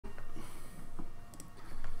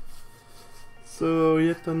So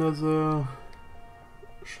yet another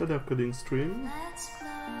shader coding stream.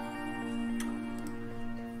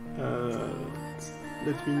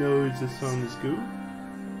 Let me know if the sound is good.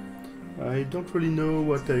 I don't really know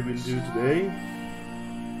what I will do today.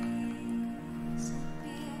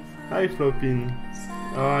 Hi Flopin,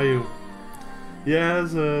 how are you? Yeah,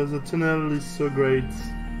 the tunnel is so great.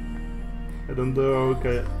 I don't know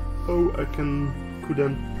how I could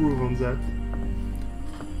improve on that.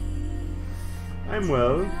 I'm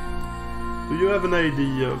well. Do you have an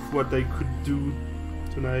idea of what I could do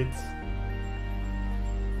tonight?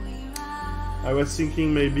 I was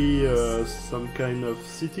thinking maybe some kind of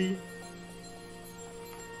city.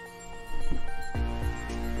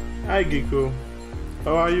 Hi Gecko,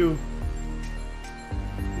 how are you?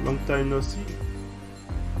 Long time no see.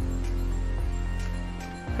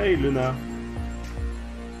 Hey Luna.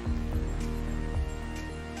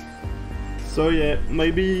 So yeah,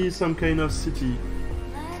 maybe some kind of city.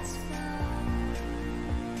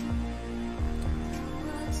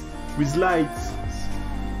 With lights.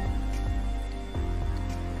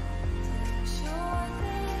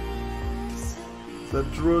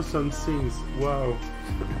 That draw some things. Wow.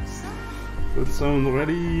 That sounds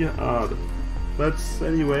really hard. But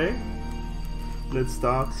anyway, let's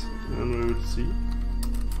start and we will see.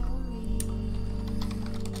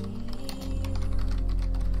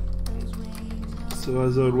 So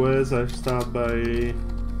as always, I start by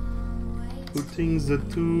putting the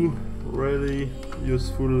two really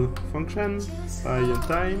useful functions, pi and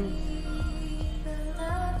time.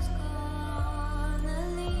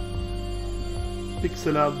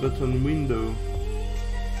 Pixel art button window.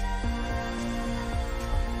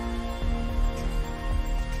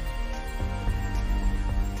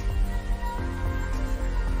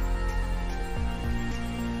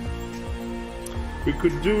 We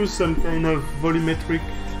could do some kind of volumetric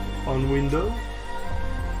on window.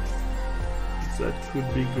 That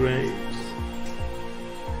could be great.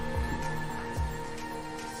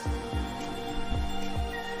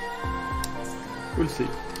 We'll see.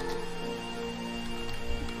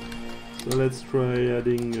 So let's try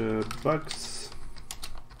adding a box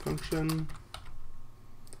function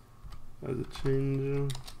as a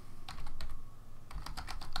change.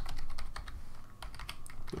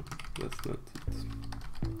 No, that's not it.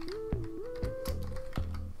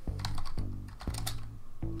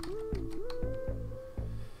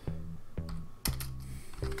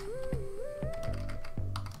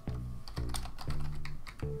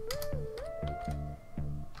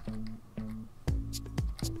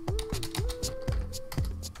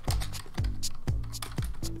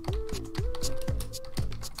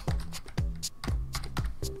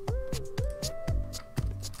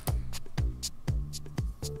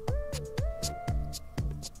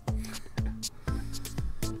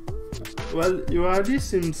 Well, your idea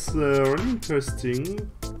seems really interesting,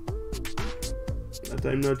 but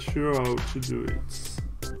I'm not sure how to do it.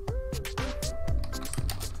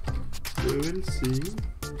 We will see.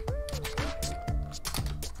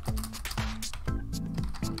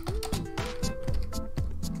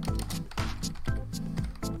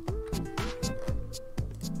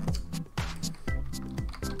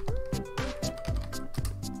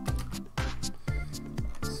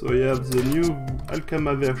 So you have the new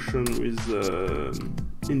Alkama version with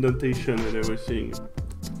indentation and everything.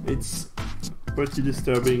 It's pretty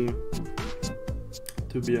disturbing,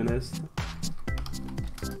 to be honest.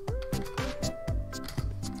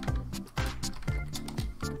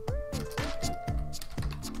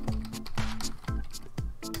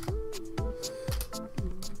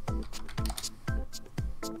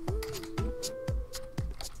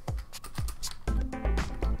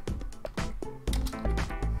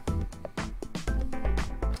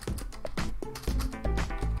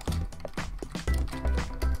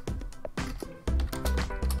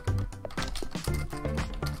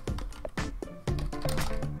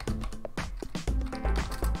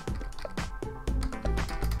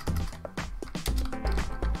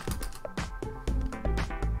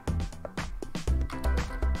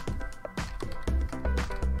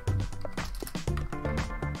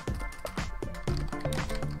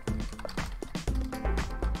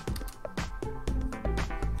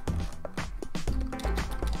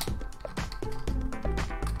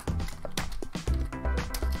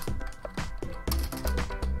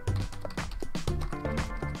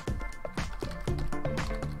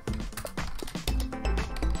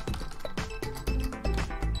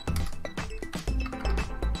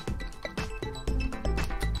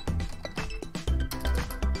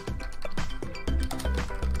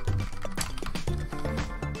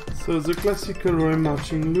 So the classical rhyme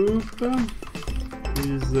marching loop.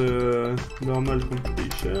 with normal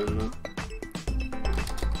completion,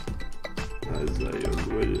 as I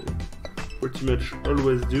always pretty much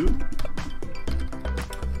always do.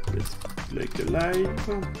 Let's make a light.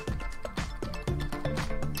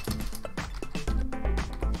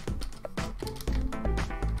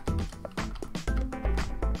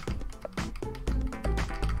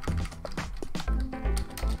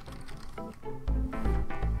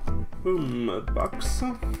 Boom, a box.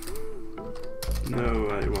 Now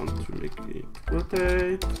I want to make it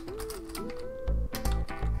rotate.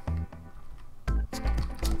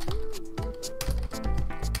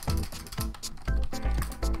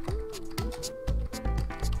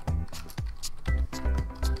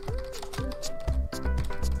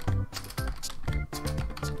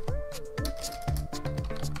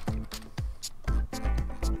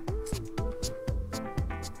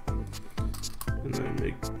 And I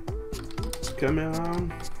make camera.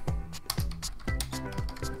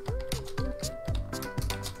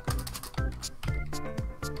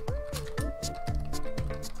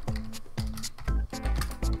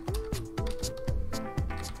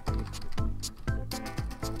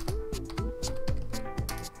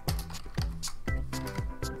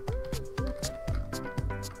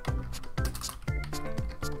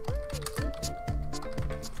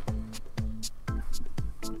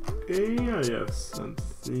 Okay, I have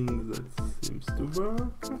something that seems to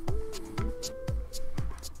work.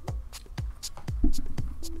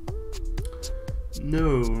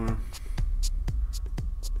 No.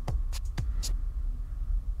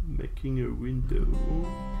 Making a window.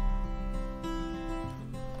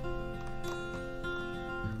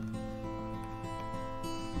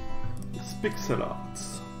 It's pixel art.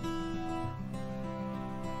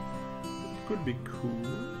 It could be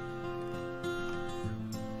cool.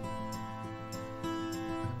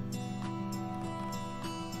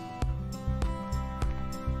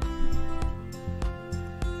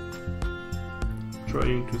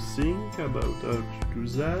 Trying to think about how to do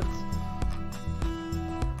that.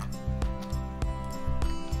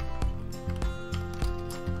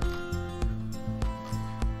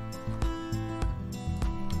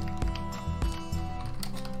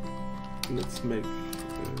 Let's make a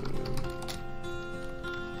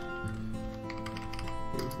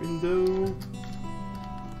window.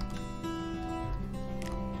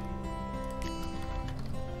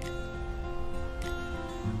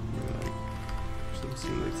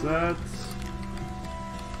 Something like that.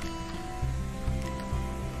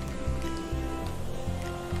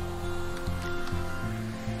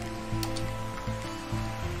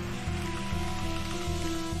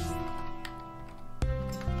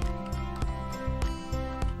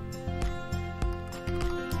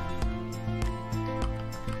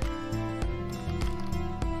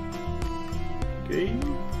 Okay.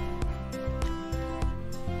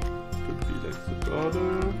 Could be like the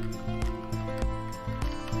border.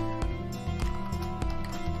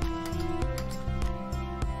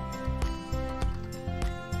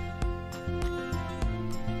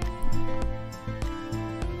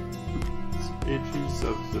 Edges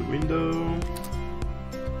of the window.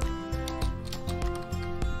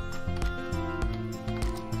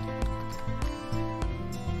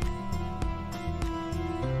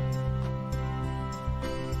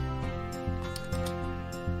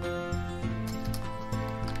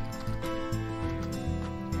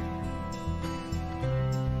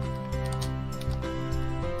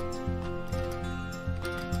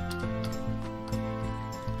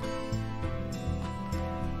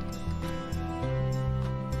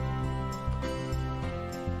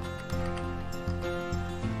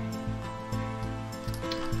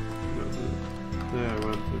 There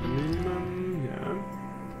was the minimum, yeah.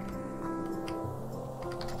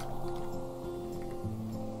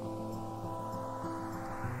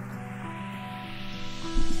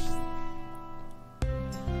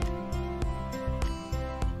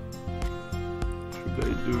 Should I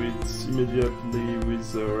do it immediately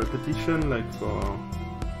with a repetition, like for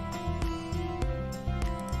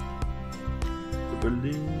the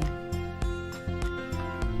building?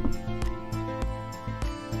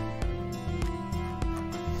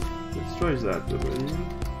 Try that already.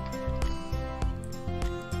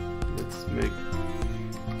 Let's make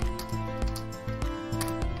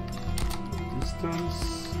distance.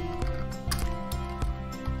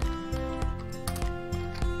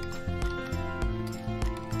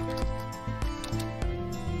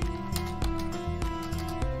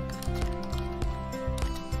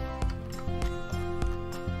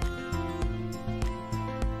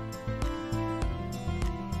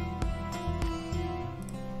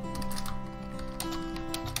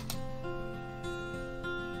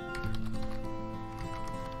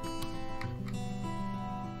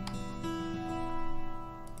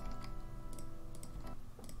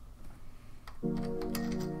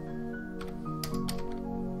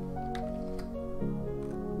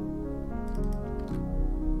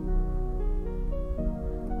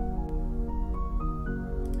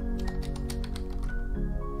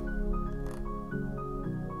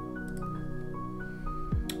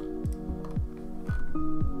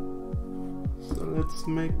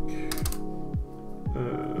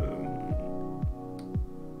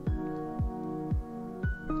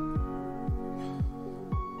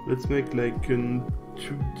 let's make like a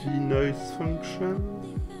 2D noise function.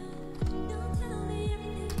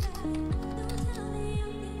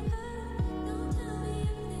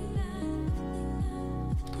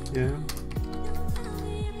 Yeah.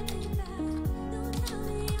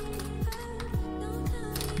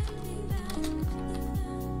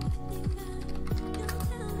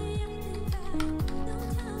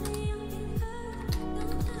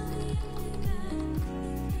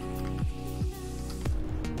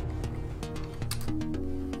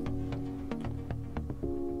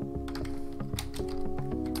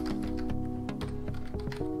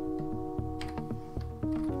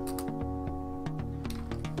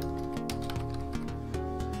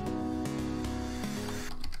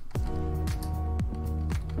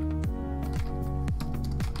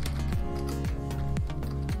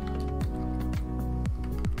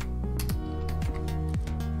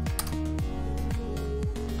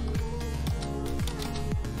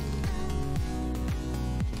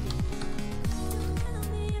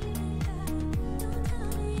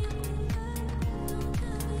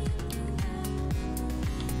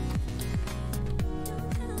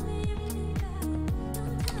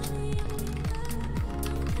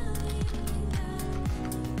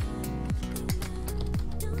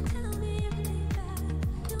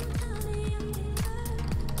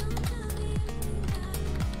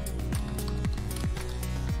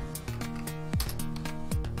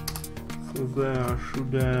 So there I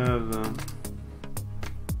should have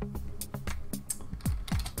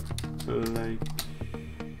like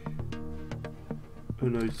a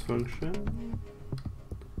noise function.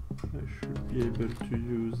 I should be able to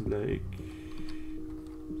use like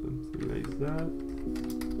something like that.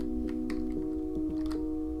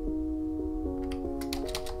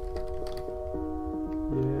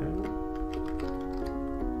 Yeah.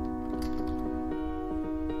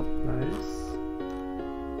 Nice.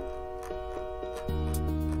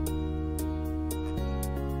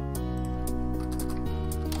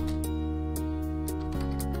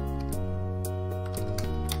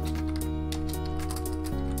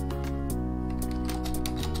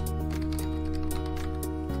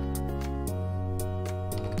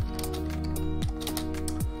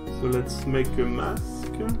 So let's make a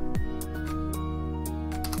mask.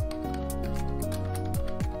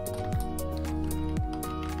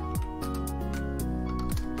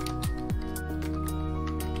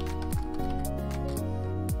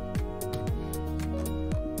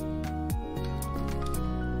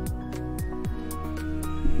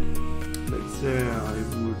 Let's say I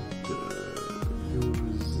would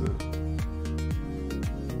use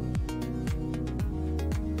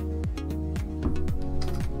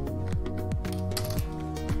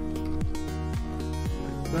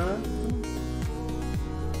that.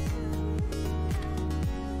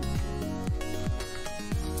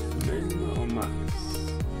 Min or max?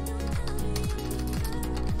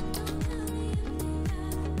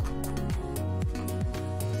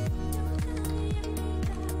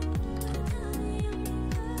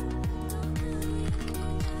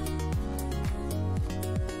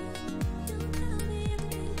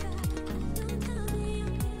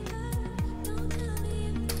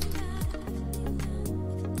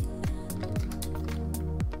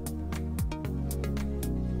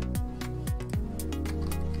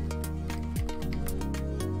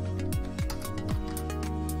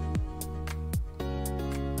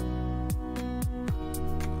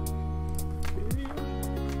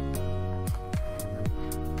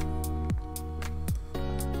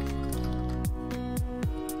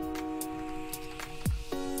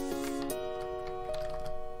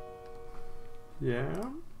 Yeah.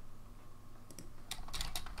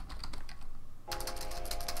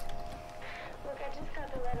 Look, I just got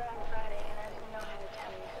the letter on Friday and I didn't know how to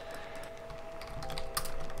tell you.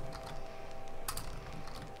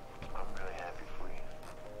 I'm really happy for you.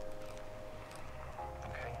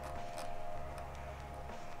 Okay?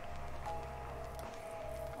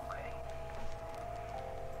 Okay.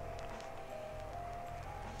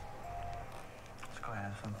 Let's go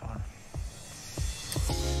have some fun.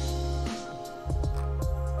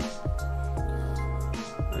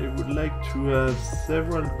 I would like to have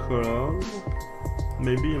several colors.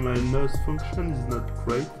 Maybe my nose function is not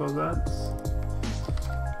great for that.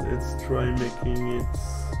 Let's try making it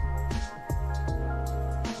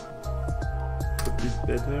a bit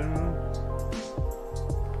better.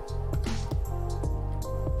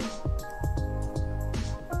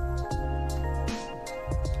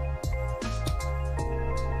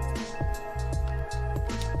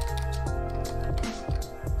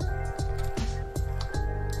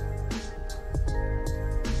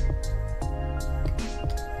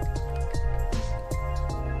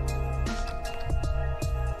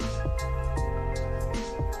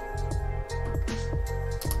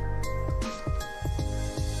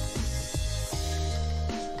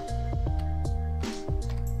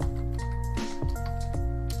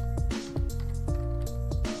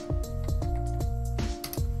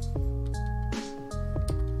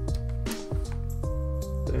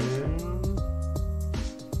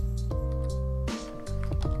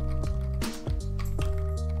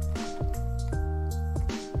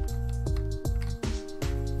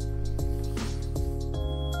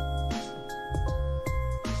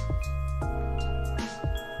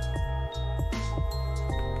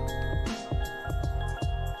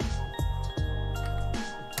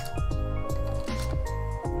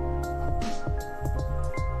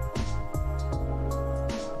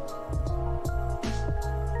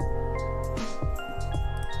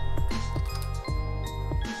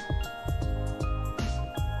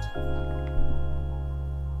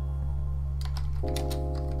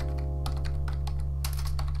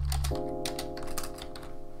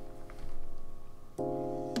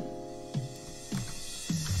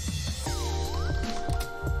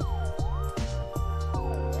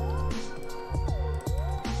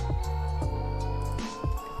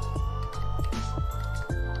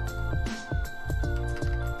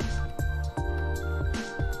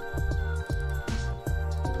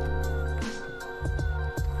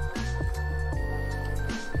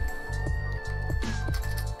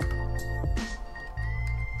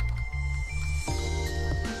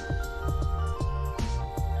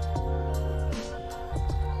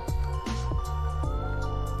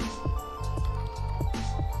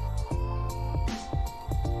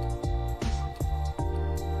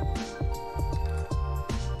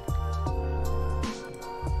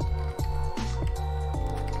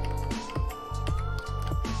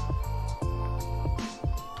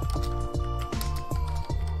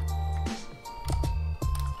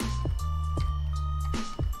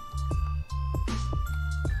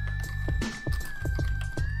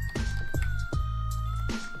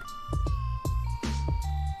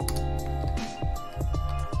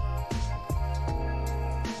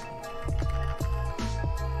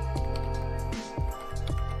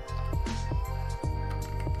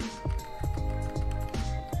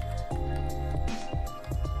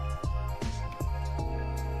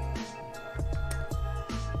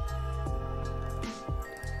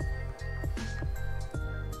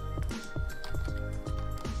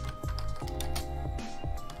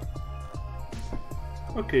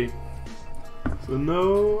 Okay, so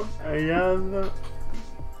now I have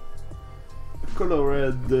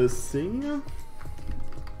colored thing,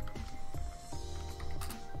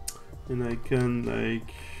 and I can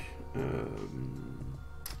like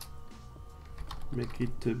make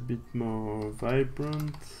it a bit more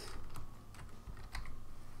vibrant.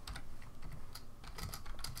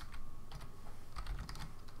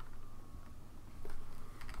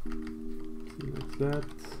 Like that.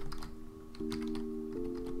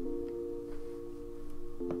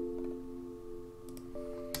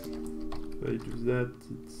 If I do that,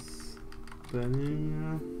 it's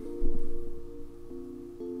banning.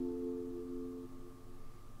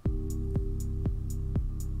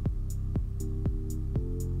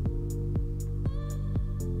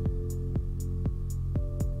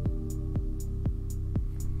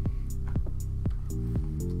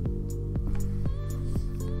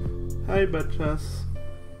 Hi Batchas.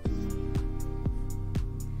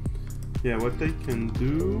 Yeah, what I can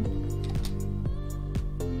do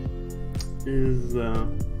is to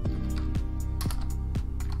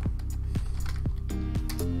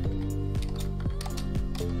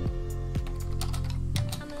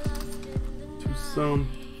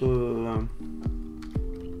sample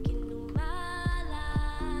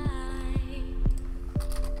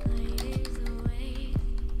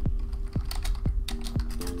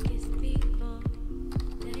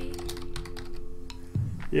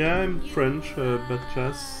yeah, I'm French,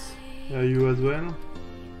 Batchas. Are you as well?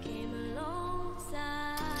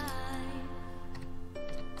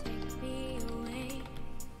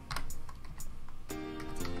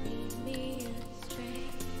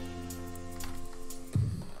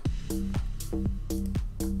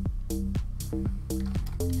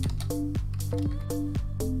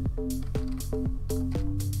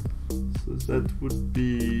 So that would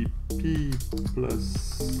be P plus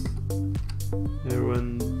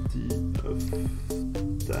R1D of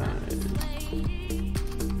time.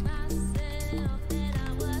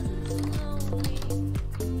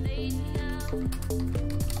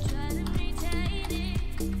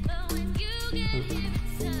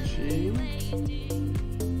 G.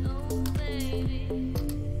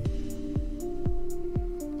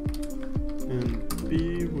 And B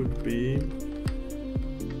would be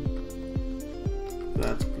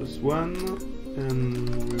that plus 1, and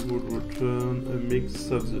we would return a mix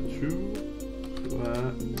of the two,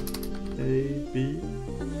 A, B,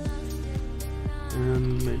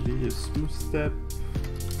 and maybe a smooth step,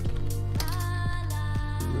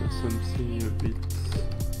 something a bit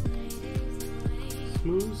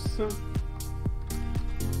smooth.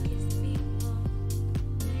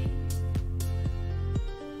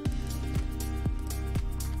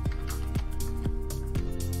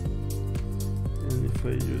 If I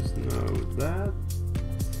use now that,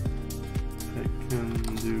 I can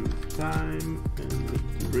do time and the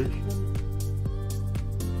duration.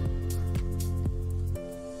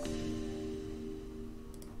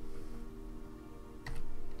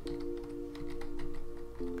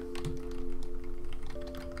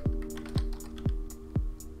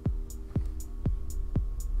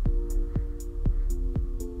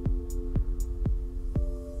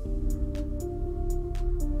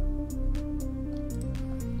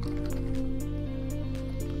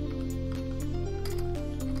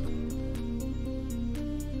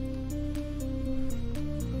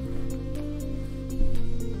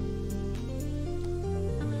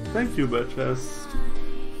 Thank you, Batchas.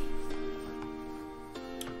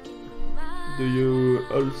 Do you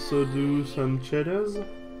also do some cheddars?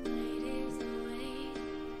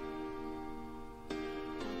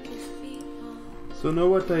 So now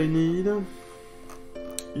what I need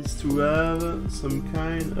is to have some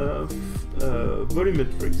kind of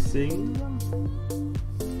volumetric thing.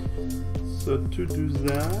 So to do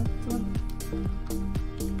that,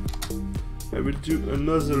 I will do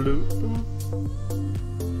another loop.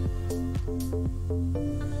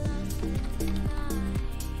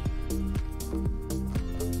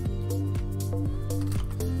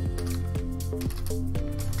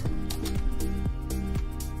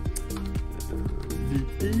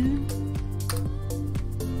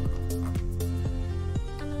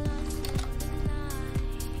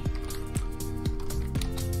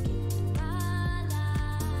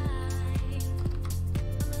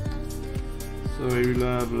 So I will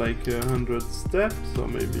have like 100 steps, or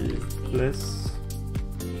maybe less.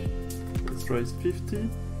 Let's try 50.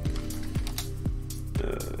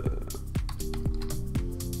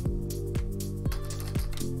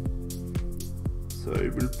 So I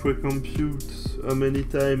will pre-compute how many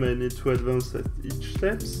time I need to advance at each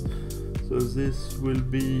steps. So this will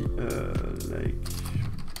be like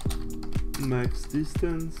max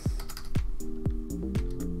distance.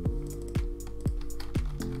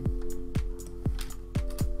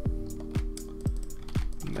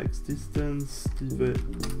 Max distance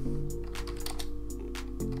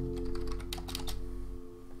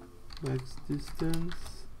max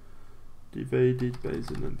distance divided by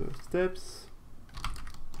the number of steps,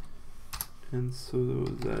 and so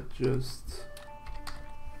that just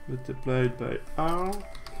multiplied by r,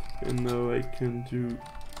 and now I can do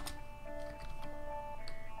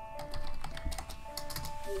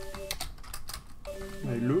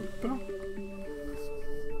my loop.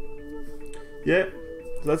 Yeah,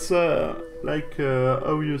 that's like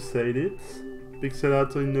how you said it, pixel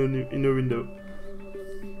art in a window.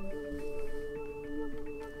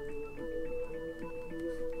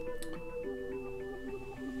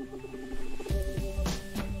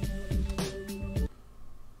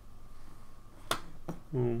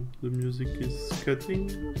 Oh, the music is cutting,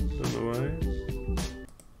 don't know why.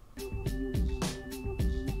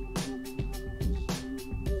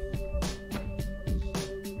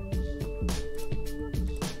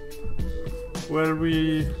 Well,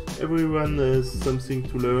 everyone has something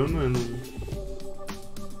to learn, and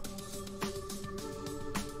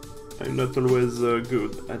I'm not always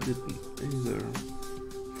good at it either.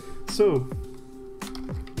 So,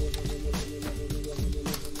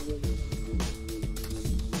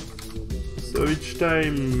 each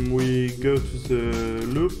time we go to the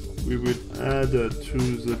loop, we will add to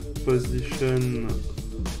the position,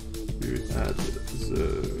 we will add the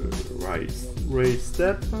raise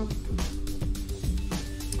step.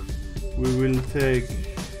 We will take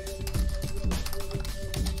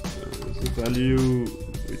the value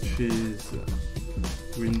which is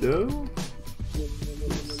window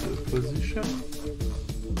with position.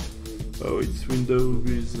 Oh, it's window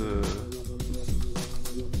with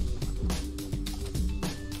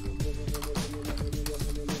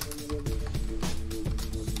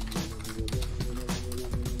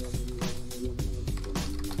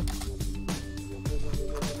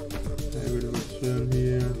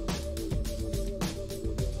here,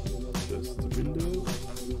 just the window.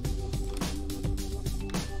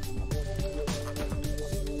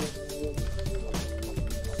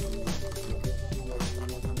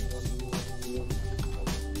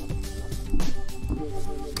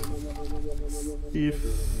 If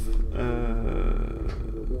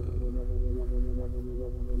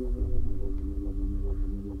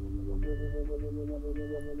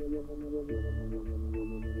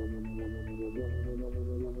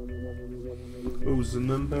oh, the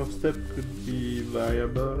number of steps could be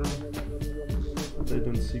variable, but I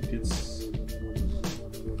don't think it's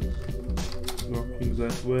working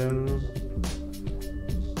that well.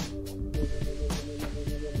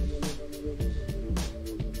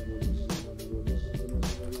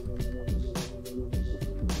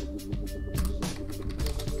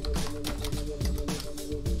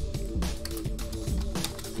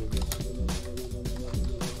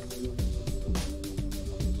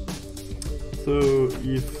 So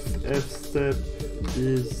if f step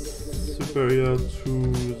is superior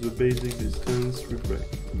to the basic distance, we break.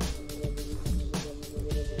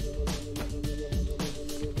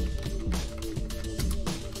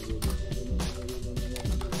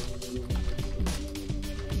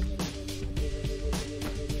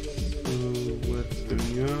 So what's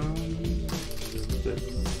going on?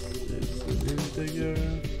 Steps is an integer.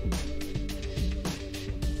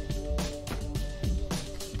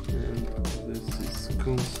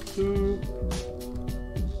 Const 2,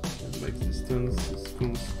 and max distance is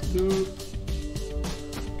const 2.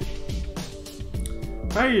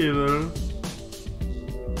 High level.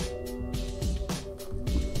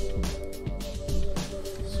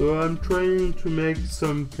 So I'm trying to make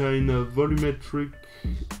some kind of volumetric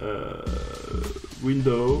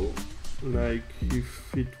window, like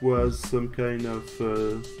if it was some kind of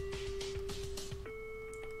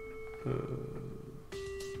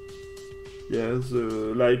yeah,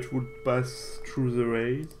 the light would pass through the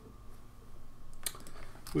rays.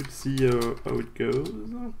 We'll see how it goes.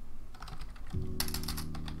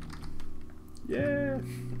 Yeah!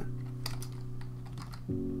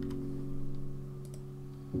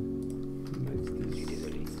 Je suis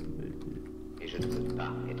désolé. Et je ne veux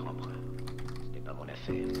pas être empereur. Ce n'est pas mon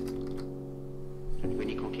affaire. Je ne veux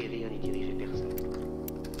ni conquérir ni diriger personne.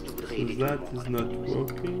 Je voudrais aider tout le monde dans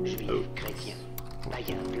la communauté. Juifs, chrétiens,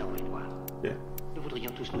 païens, blancs et noirs. Yeah. Nous voudrions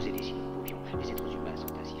tous nous aider si nous pouvions. Les êtres humains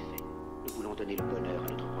sont ainsi faits. Nous voulons donner le bonheur à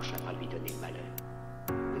notre prochain, pas lui donner le malheur.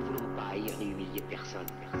 Nous ne voulons pas haïr ni humilier personne.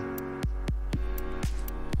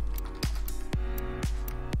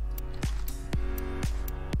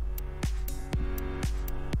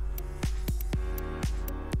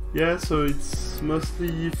 Yeah, so it's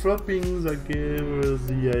mostly flopping that gave us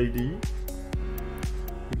the ID.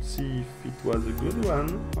 We'll see if it was a good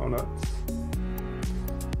one or not.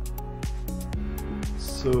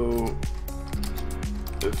 So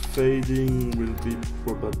the fading will be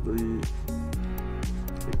probably,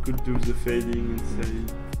 I could do the fading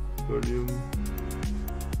inside volume.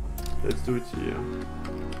 Let's do it here.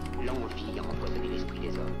 L'envie a empoisonné l'esprit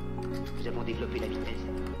des hommes. Nous avons développé la vitesse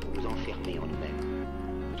pour nous enfermer en nous-mêmes.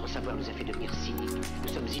 Notre savoir nous a fait devenir cyniques. Nous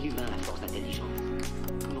sommes inhumains à force d'intelligence.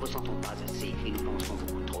 Nous ne ressentons pas assez et nous pensons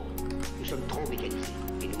beaucoup trop. Nous sommes trop mécanisés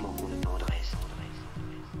et nous manquons de tendresse.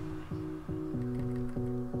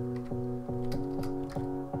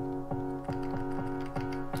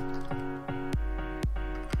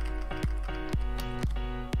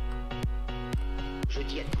 Je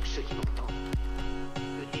dis à tous ceux qui m'entendent,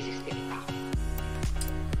 ne désespérez pas.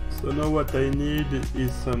 So now what I need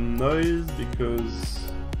is some noise because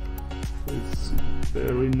it's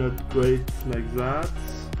very not great like that.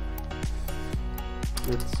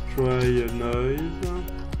 Let's try a noise.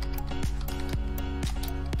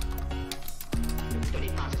 Ne vous donnez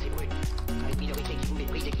pas à ces brutes, à une minorité qui vous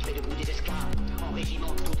méprise et qui fait de vous des esclaves, en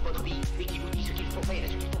régiment toute votre vie, et qui vous dit ce qu'il faut faire et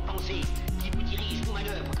ce qu'il faut penser, qui vous dirige, vous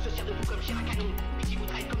manœuvre, se sert de vous comme chair à canon, et qui vous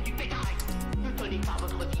traite comme du bétail. Ne donnez pas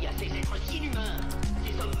votre vie à ces êtres si inhumains,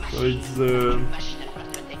 ces hommes So machines. it's Une machine à la place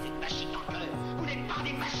de la tête, une machine dans le cœur. Vous n'êtes pas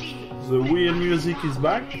des machines. the weird music is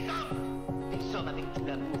back. Des hommes avec tout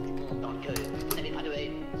l'amour du monde dans le cœur. Vous n'avez pas de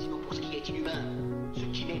haine, sinon pour ce qui est inhumain, ce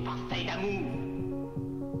qui n'est pas fait d'amour.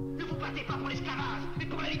 Ne vous battez pas pour l'esclavage, mais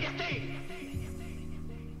pour la liberté.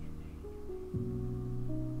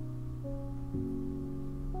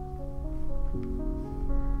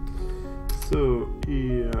 So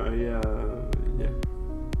here, yeah.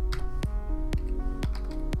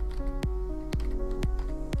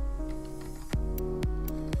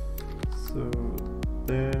 So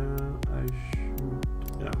there I should,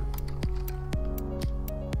 yeah.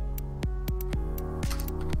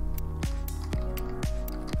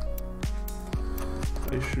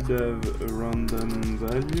 I should have a random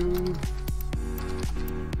value.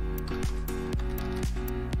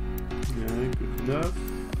 Yeah, good enough.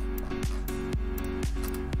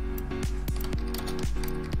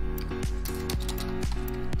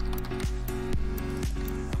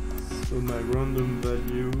 So my random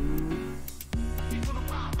value. Il faut nous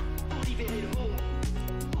battre pour libérer le monde,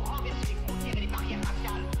 pour renverser les frontières et les barrières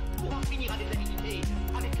raciales, pour en finir avec l'avidité,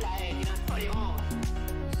 avec la haine et l'intolérance.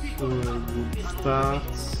 So I would start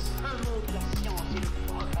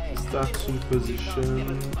starting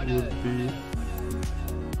position would be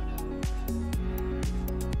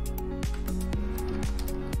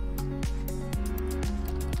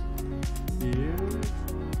here.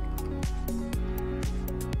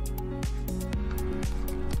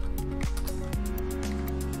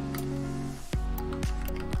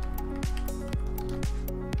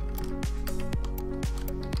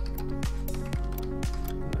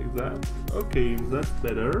 Like that. Okay, that's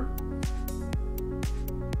better.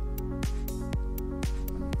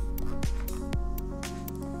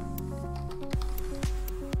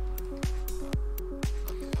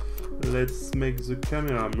 Let's make the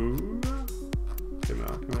camera move.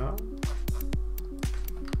 Camera.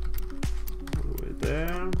 All the way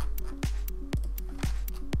there.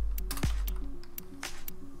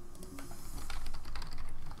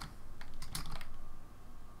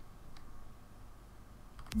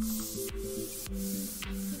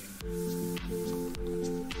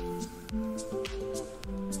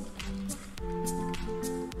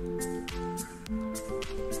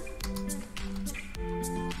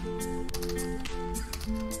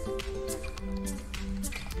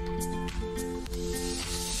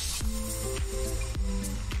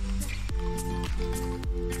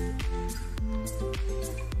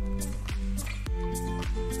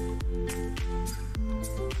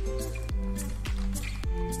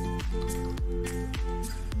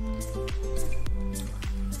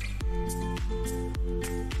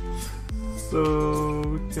 So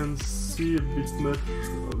we can see a bit much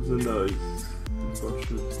of the noise,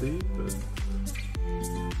 unfortunately, but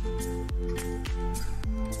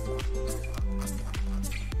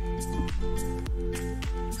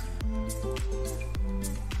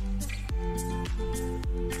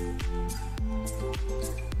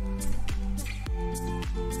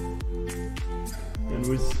and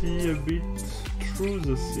we see a bit through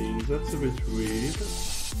the thing. That's a bit weird.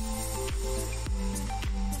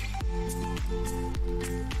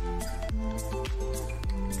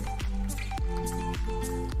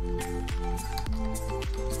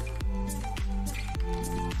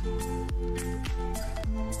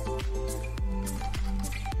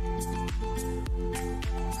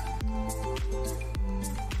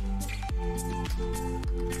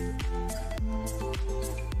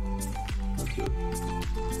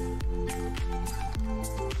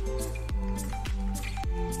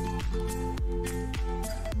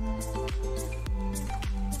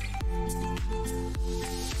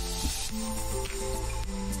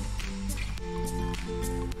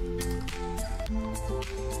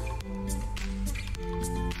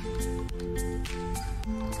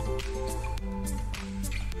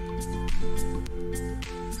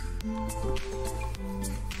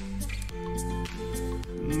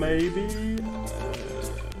 maybe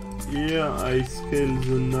here I scale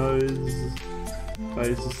the noise by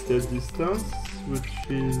the step distance, which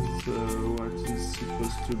is what is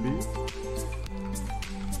supposed to be.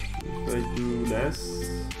 If I do less,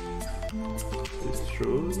 it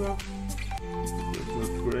shows. That's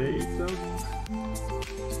not great.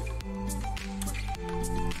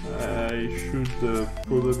 I should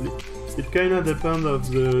probably... It kinda depends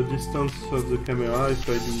of the distance of the camera. If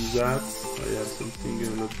I do that, I have something a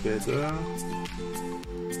lot better.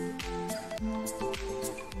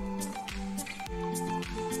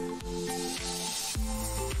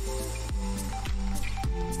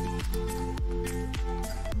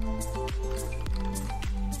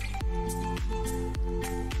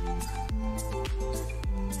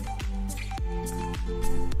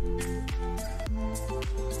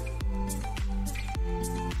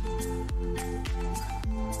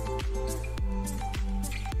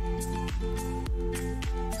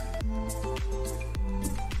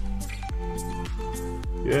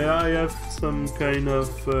 Yeah, I have some kind of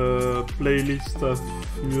playlist of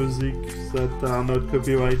music that are not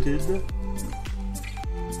copyrighted,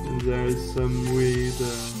 and there is some weird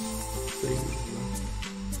things.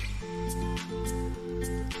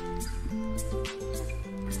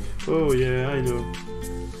 Oh yeah, I know.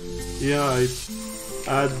 Here I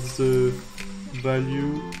add the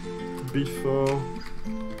value before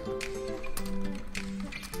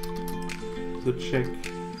the check.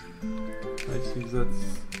 I think that's...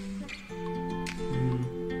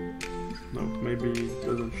 no, maybe it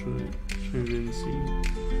doesn't change anything.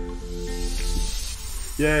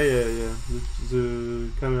 Yeah. The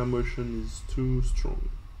camera motion is too strong.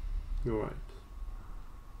 You're right.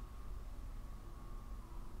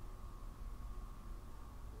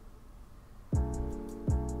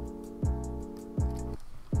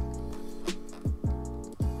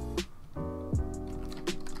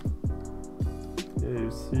 Yeah,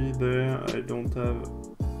 you see there, I don't have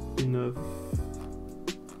enough.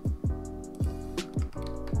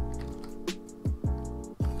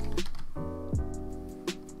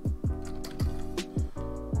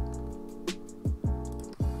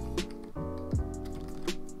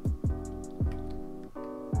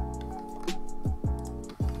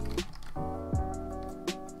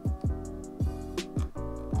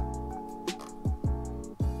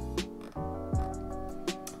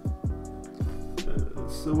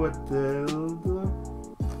 So what else?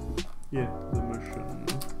 Yeah, the motion.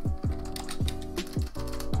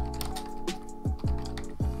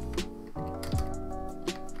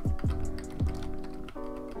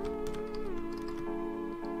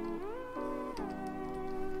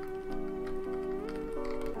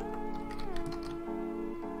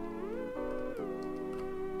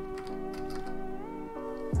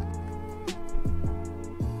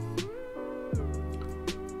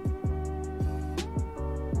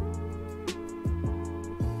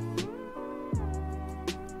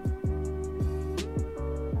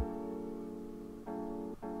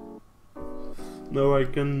 Now I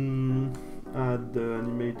can add the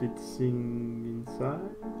animated thing inside.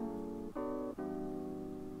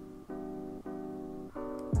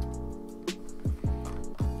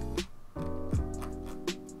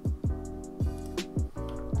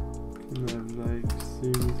 Can have like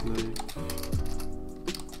things like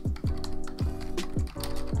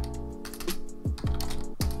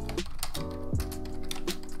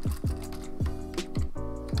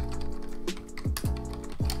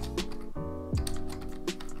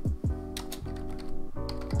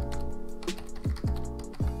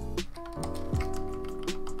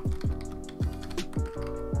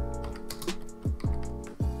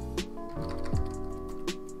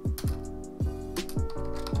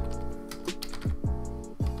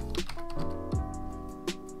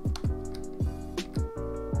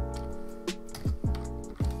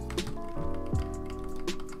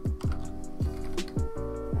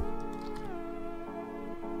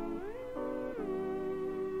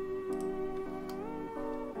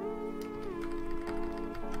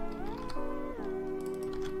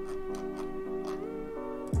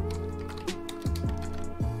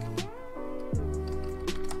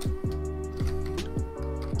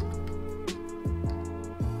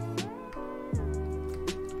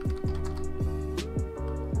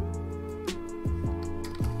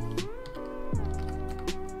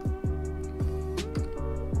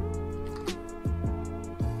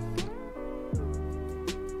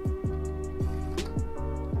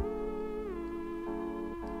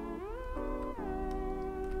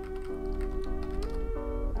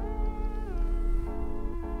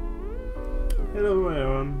hello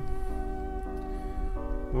Aaron,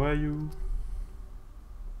 who are you?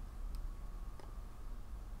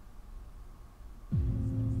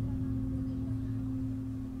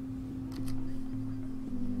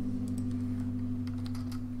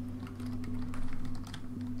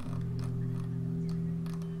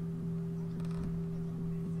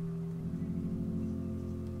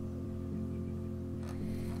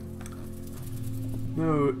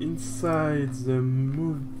 No, inside the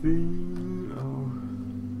movie, or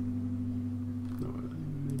no,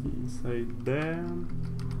 maybe inside there,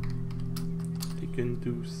 I can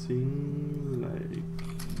do things like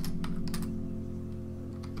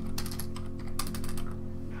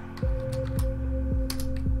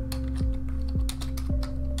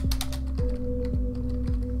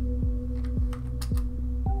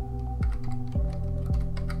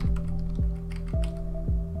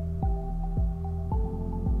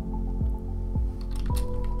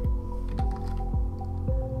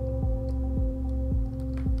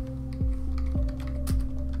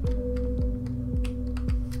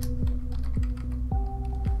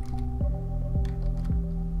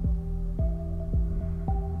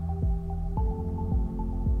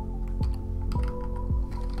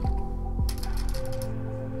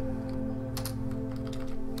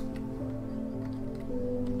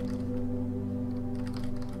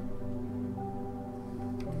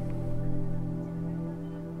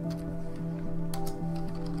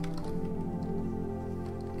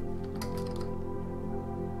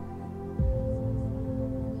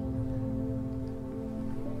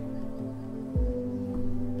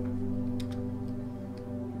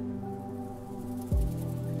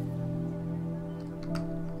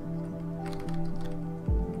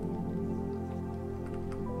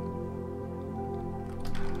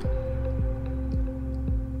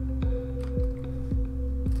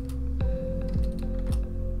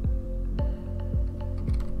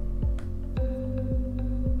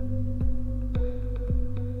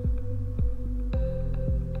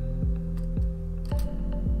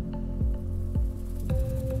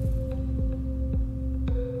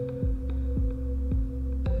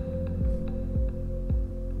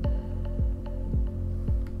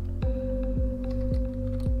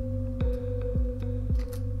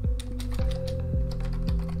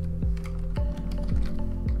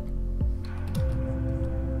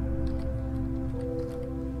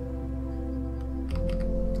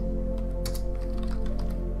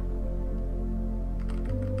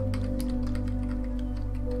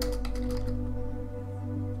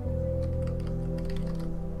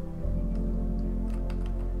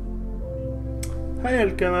Hi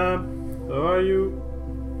Alkama, how are you?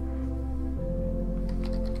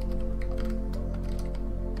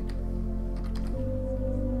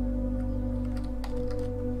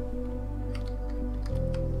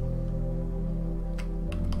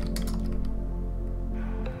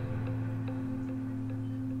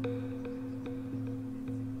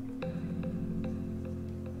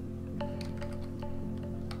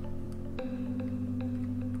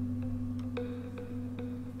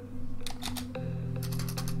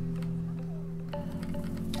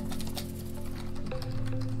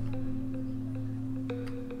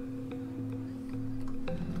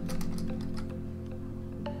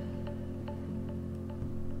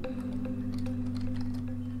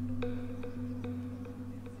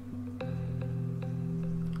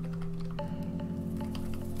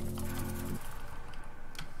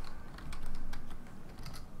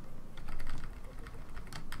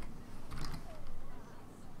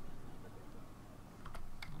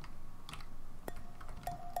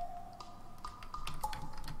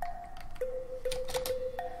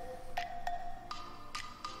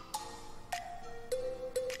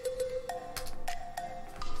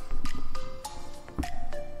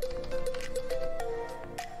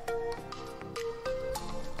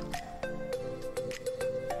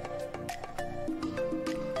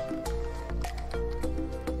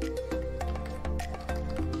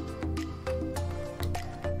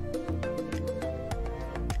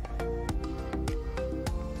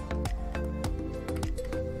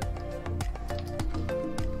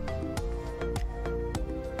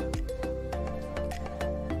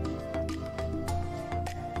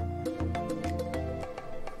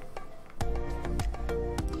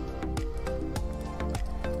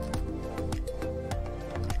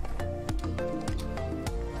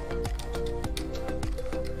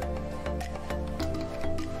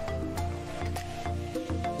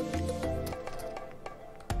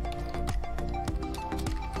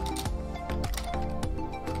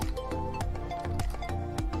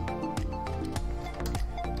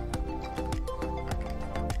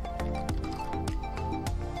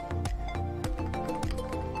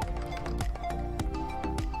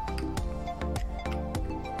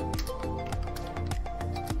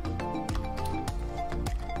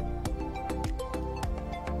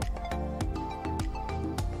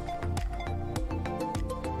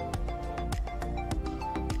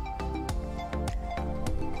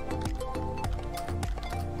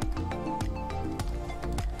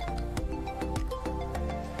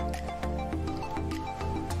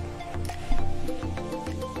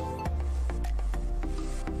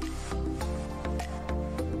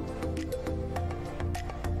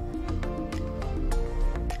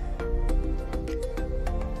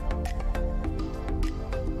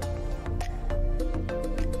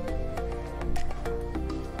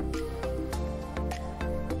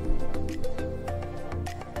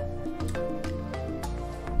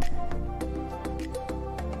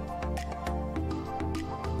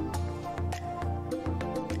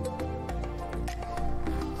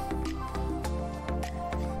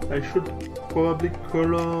 I should probably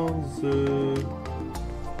color the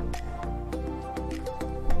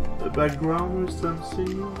background or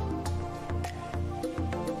something,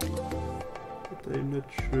 but I'm not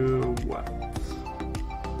sure what.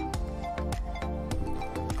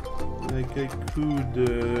 Like I could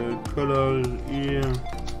color here.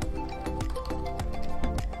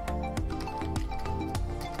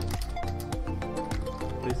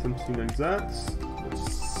 Something like that.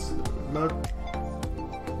 It's not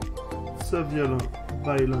so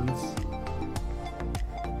violence.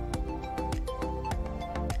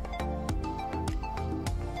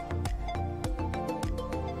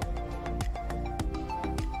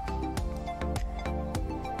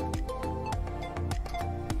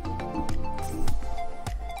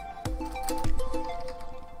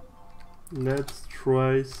 Let's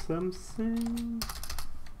try something.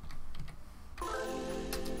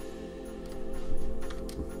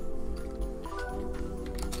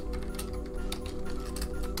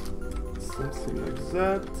 Something like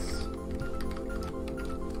that.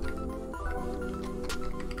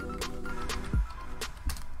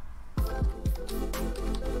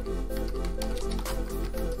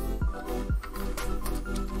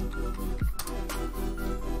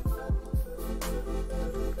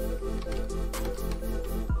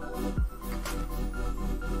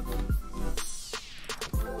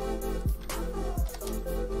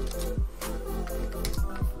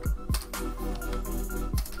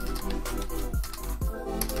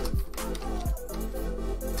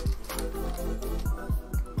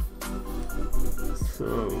 So,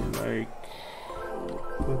 like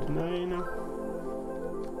 49.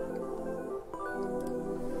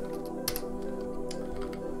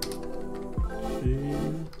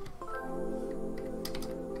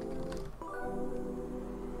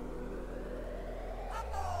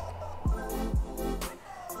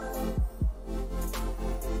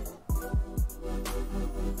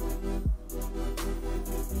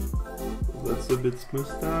 That's a bit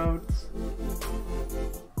smoothed out.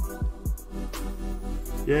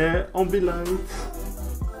 Yeah, ambilight.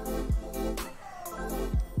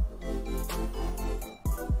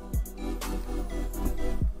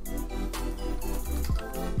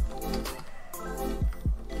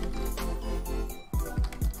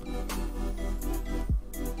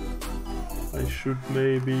 I should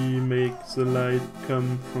maybe make the light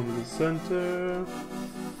come from the center.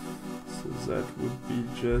 So that would be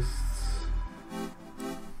just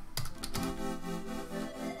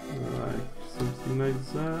something like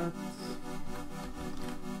that.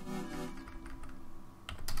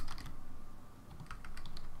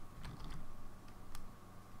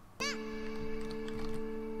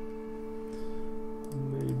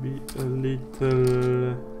 Maybe a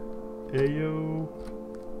little AO.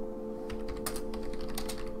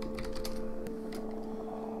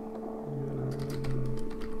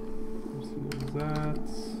 Something like that.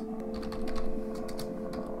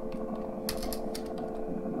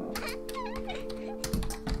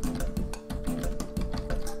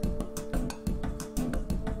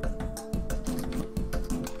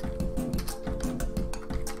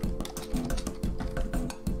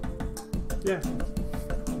 Yeah.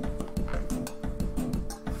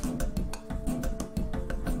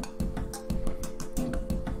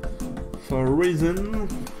 For a reason,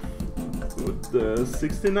 would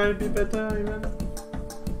 69 be better even?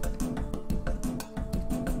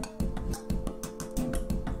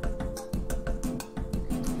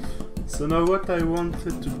 So now what I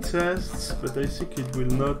wanted to test, but I think it will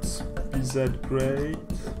not be that great,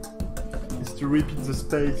 is to repeat the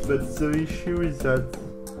space, but the issue is that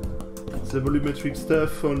the volumetric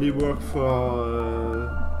stuff only works for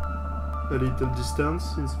a little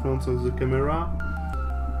distance in front of the camera.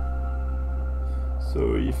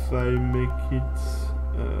 So if I make it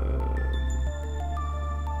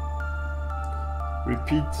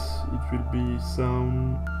repeat, it will be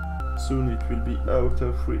soon it will be out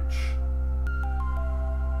of reach.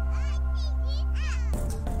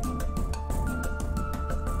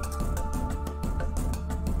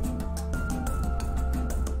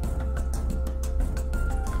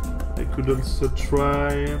 I could also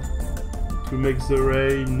try to make the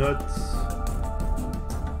ray not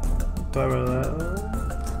parallel.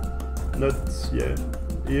 Not, yeah,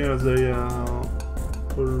 here they are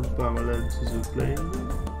all parallel to the plane.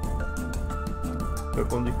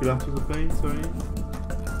 Perpendicular to the plane, sorry.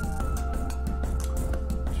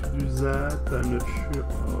 To do that, I'm not sure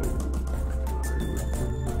how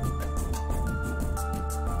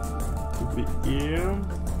to be here.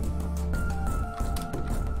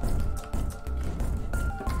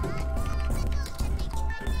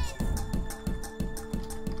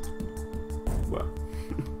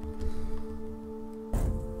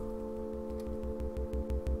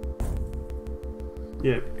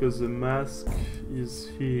 Yeah, because the mask is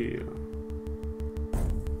here.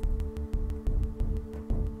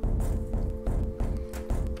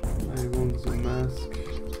 I want the mask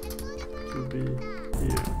to be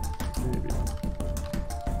here, maybe.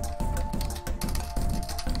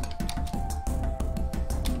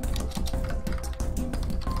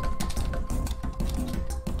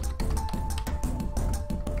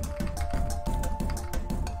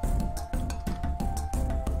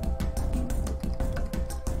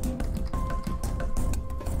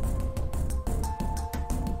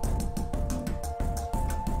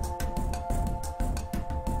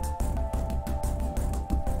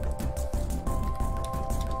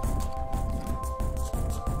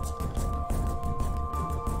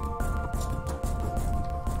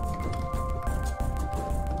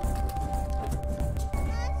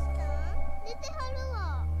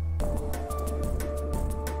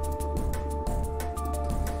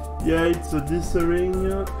 Yeah, it's a dithering,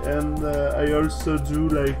 and I also do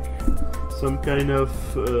like some kind of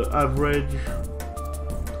average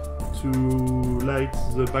to light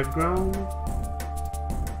the background.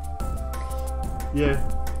 Yeah,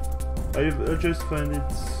 I just find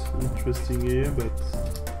it interesting here, but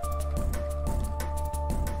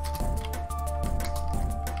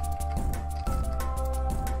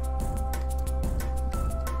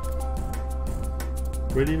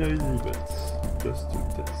really noisy, but just to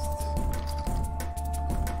test.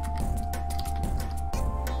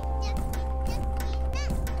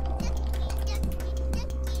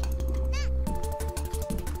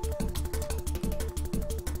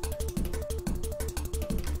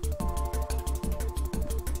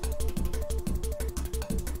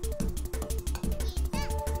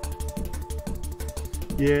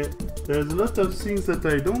 Yeah, there's a lot of things that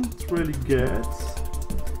I don't really get,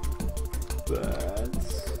 but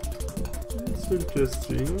it's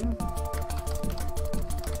interesting.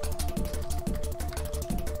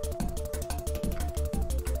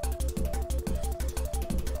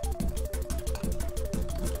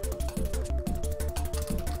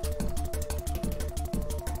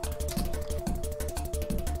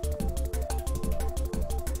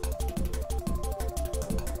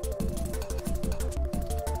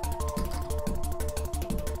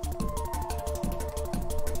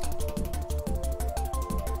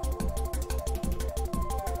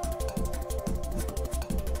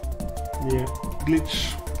 Yeah,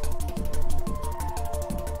 glitch.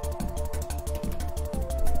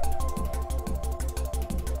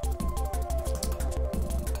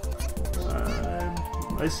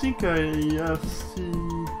 I think I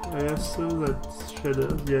have saw that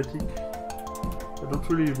shader, the attic. I don't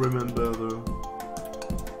really remember though.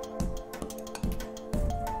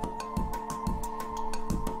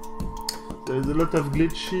 There's a lot of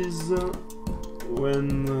glitches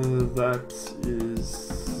when that is.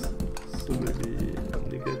 So maybe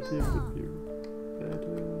negative would be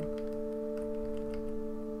better.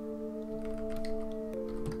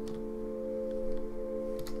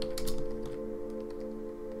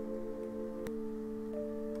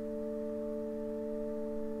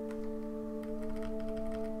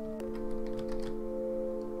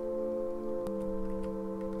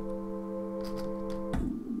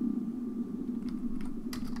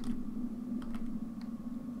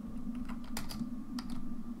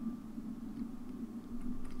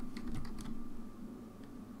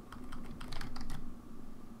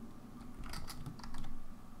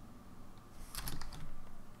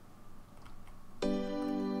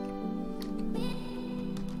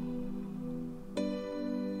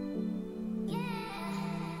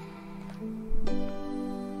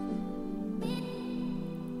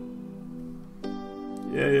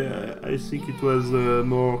 Yeah, I think it was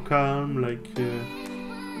more calm, like...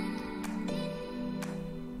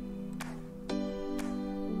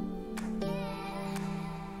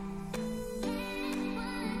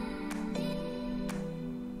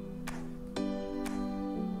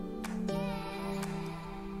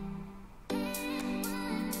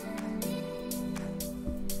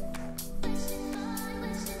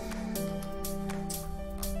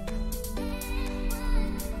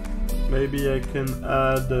 Maybe I can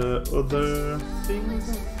add other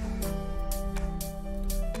things,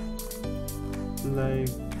 like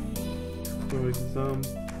for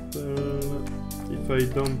example, if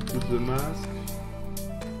I don't put the mask,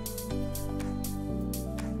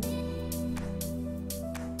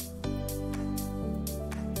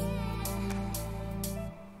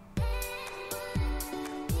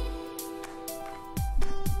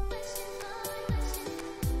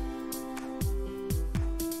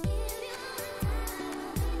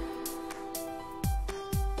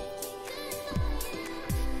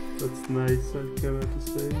 That's nice, I have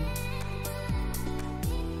to say.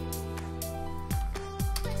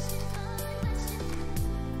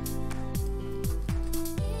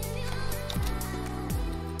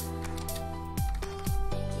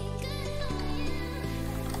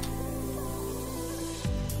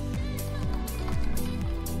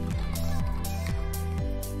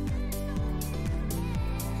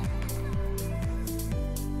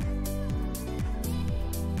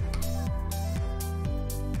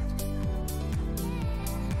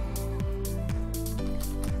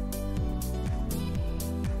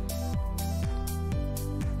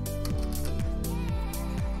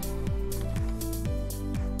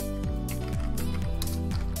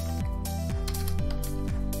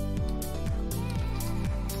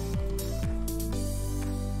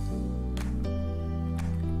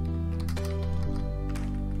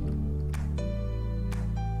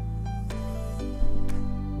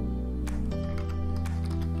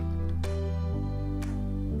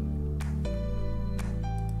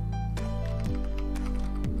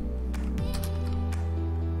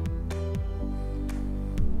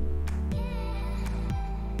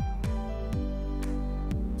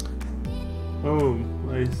 Oh,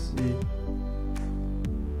 I see.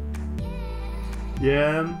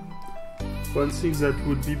 Yeah, one thing that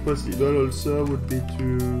would be possible also would be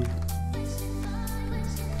to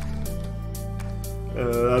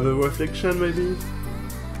have a reflection maybe.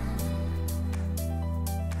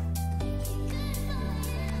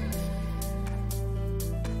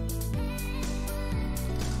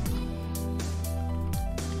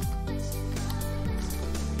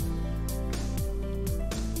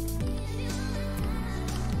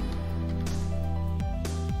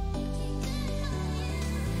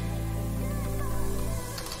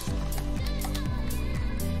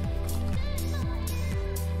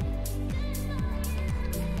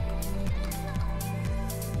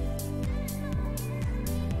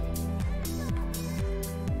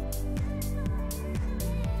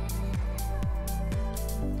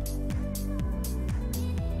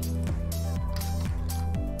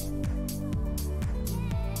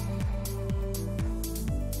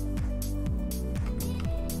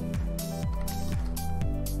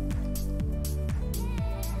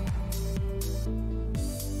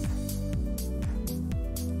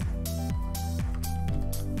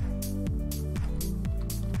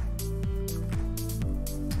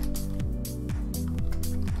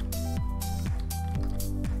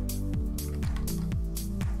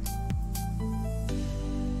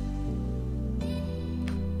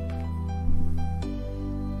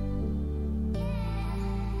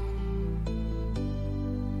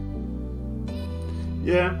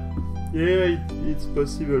 It's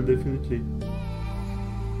possible, definitely.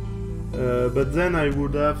 But then I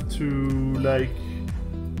would have to like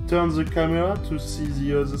turn the camera to see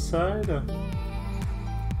the other side.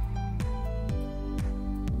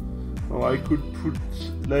 Or I could put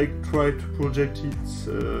try to project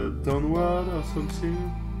it downward or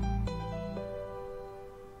something.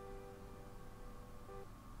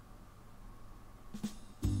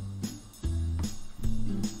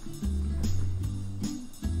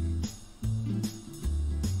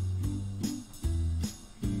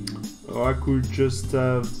 Or I could just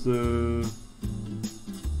have the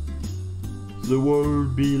wall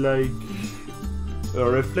be like a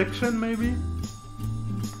reflection, maybe?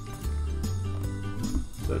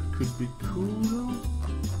 That could be cool.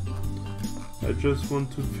 I just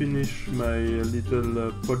want to finish my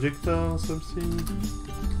little projector or something.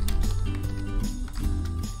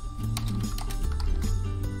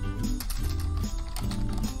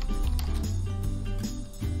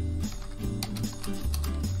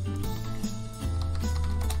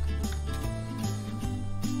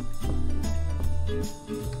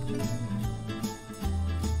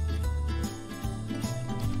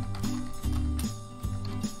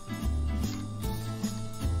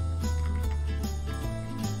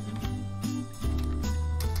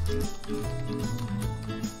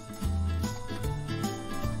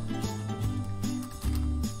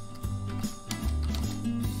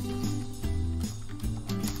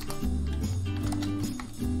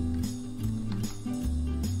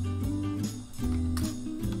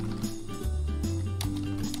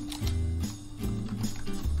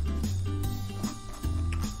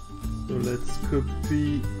 So let's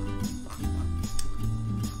copy.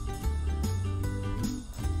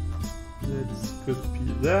 Let's copy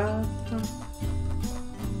that.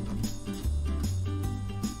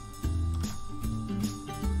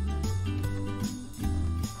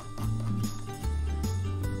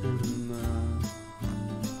 And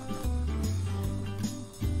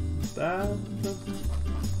that.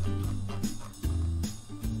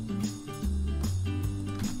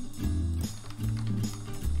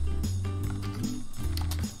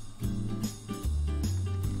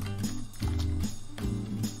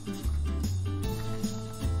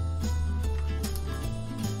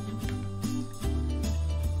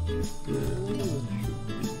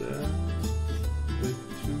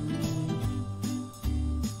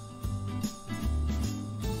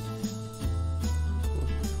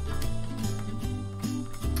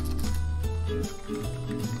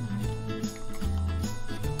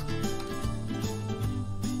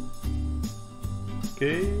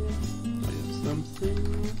 Okay, I have something.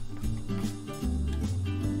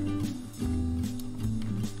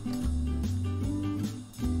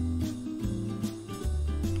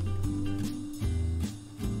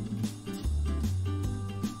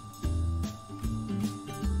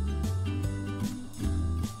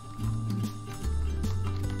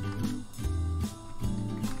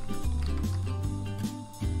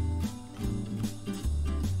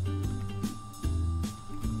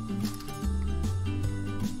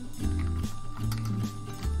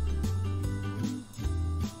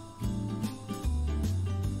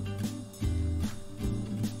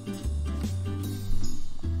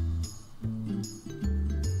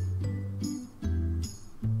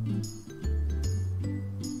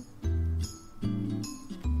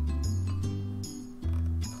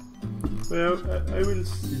 Well, I will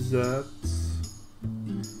see that.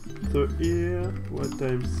 So here, what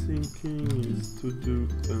I'm thinking is to do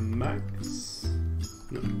a max,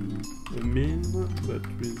 no, a min, but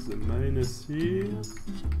with a minus here.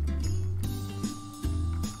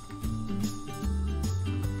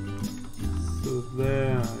 So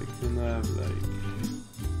there I can have like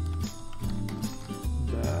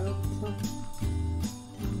that.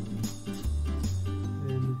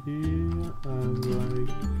 And here I have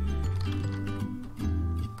like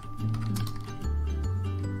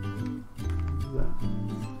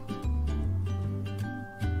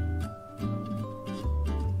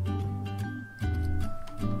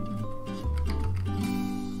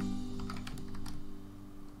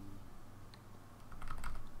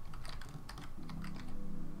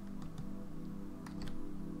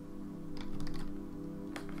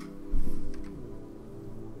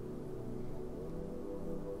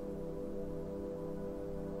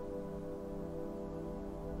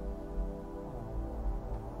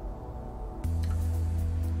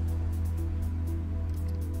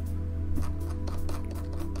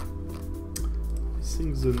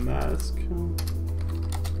the mask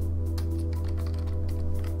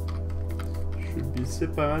should be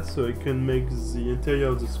separate so I can make the interior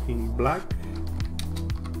of the screen black.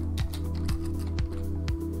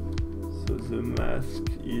 So the mask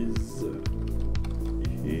is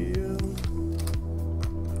here.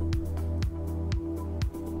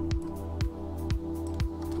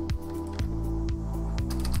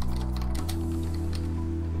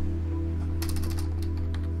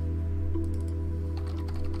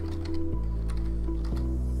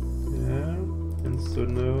 So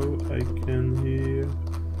now I can here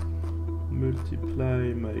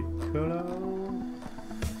multiply my color.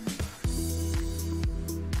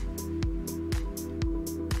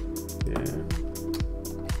 Yeah.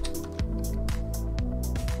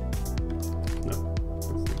 No,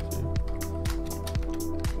 that's not it.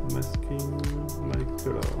 Masking my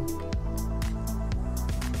color.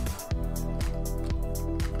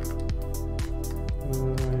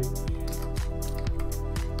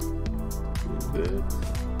 Bit.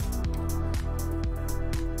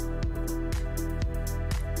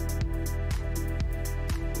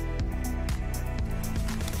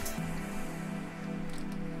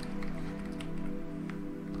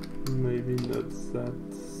 Maybe not that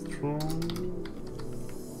strong.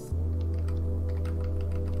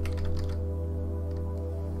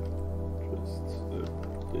 Just a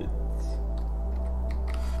bit.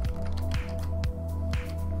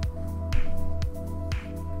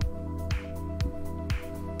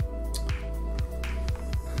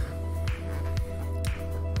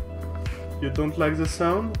 You don't like the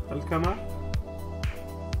sound, Alkama?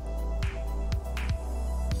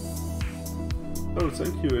 Oh,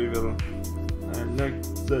 thank you, Evil. I like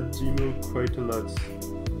that demo quite a lot.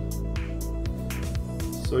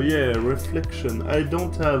 So yeah, reflection. I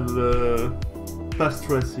don't have path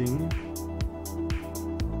tracing.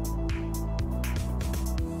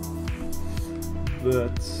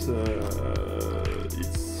 But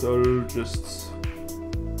it's all just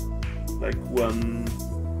like one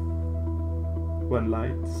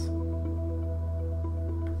light.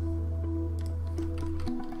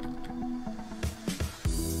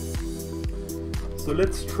 So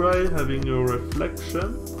let's try having a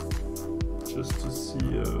reflection just to see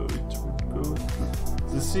how it would go.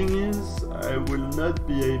 The thing is, I will not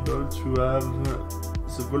be able to have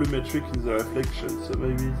the volumetric in the reflection, so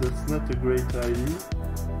maybe that's not a great idea.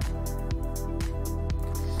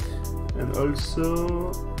 And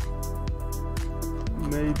also,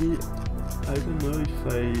 maybe, I don't know if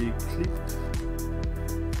I clicked.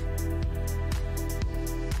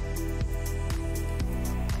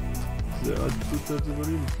 The output of the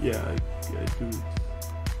volume? Yeah, I do it.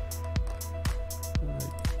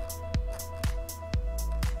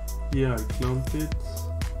 Yeah, I clamp it.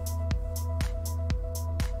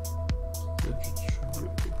 That should be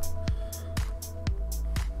okay.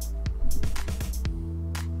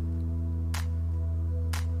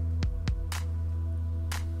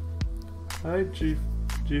 Hi,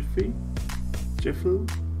 Jiffy? Jeffel?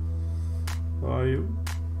 How are you?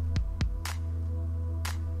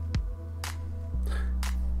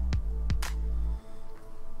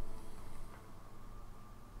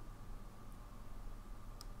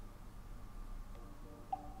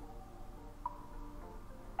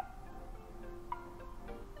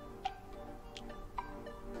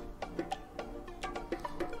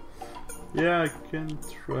 Yeah, I can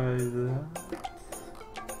try that.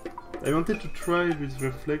 I wanted to try with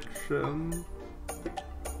reflection.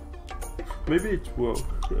 Maybe it works.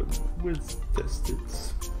 We'll test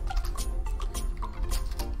it.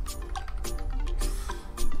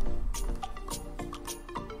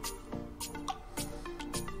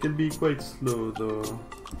 It can be quite slow though.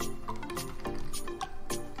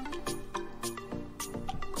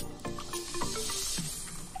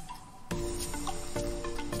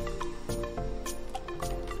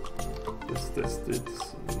 Let's test it.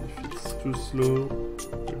 If it's too slow,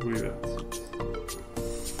 we'll revert it.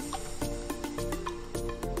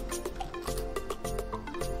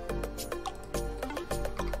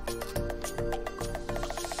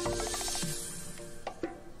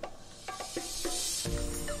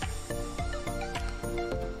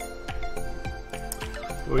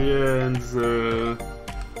 Oh yeah, and the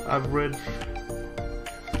average.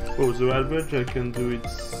 Oh, the average I can do it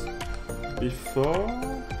before,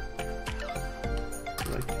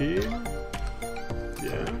 like here.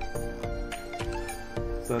 Yeah,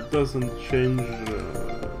 that doesn't change.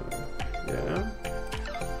 Yeah.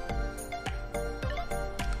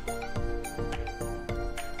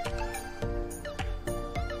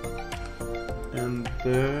 And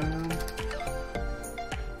then.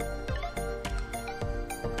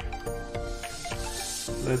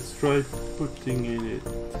 Let's try putting in it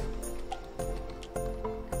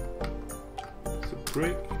the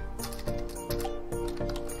brick.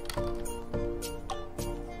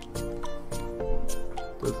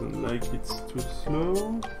 Doesn't like it's too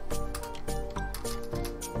slow.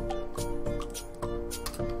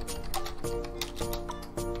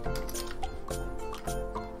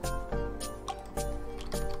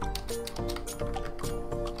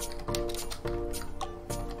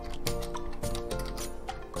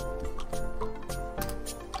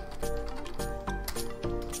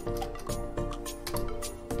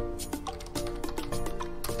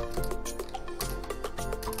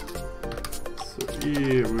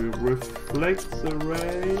 Here we reflect the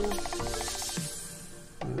ray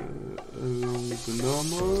along the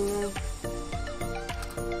normal,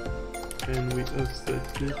 and we offset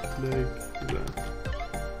it like that.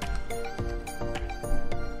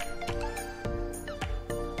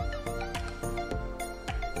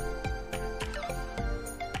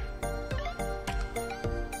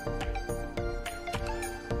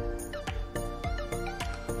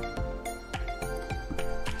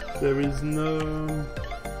 There is no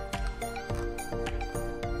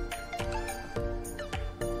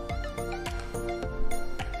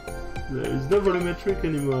volumetric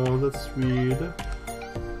anymore. That's weird.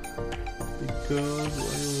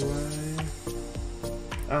 Because why?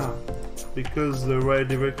 Ah, because the right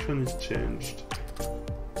direction is changed.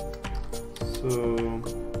 So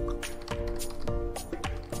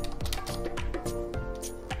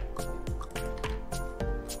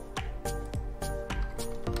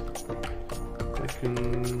I can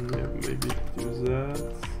maybe do that.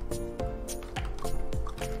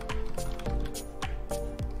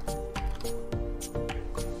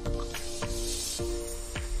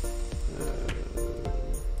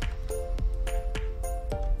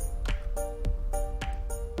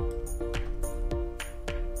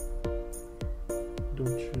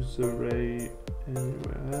 Don't choose the ray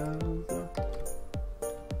anywhere else.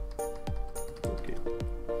 Okay.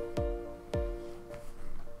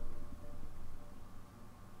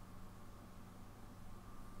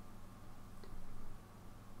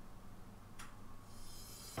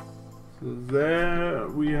 So there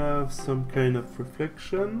we have some kind of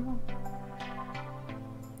reflection,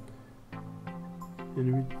 and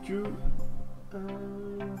we do.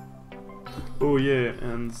 Oh yeah,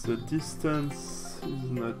 and the distance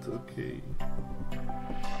is not okay.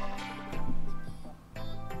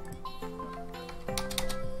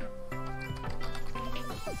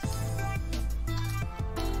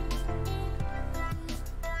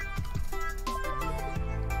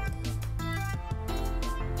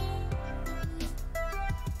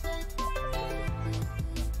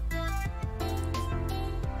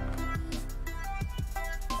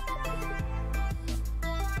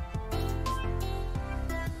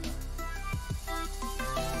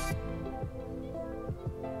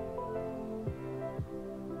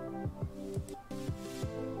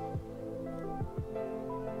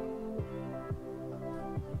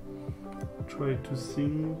 try to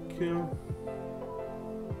think.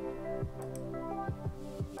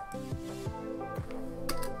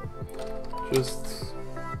 Just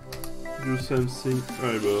do something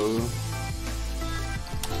horrible.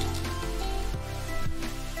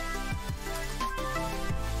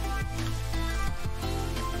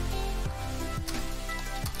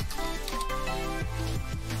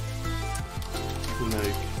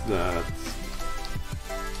 Like that.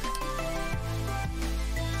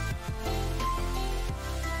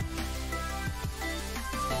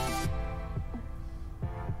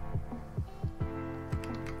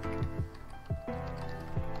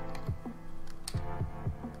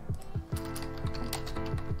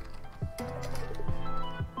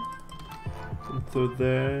 And so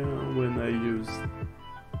there, when I use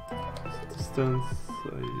distance,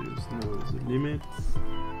 I use now the limit.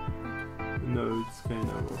 No, it's kind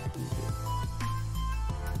of working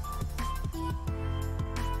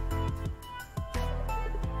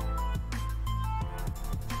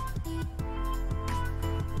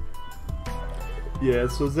here. Yeah,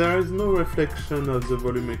 so there is no reflection of the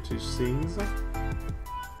volumetric things.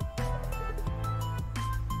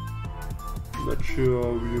 Not sure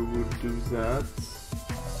how you would do that.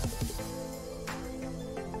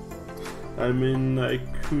 I mean, I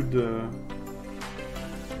could...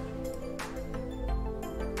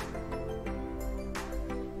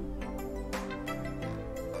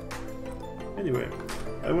 Anyway,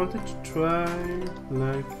 I wanted to try,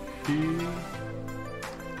 like here,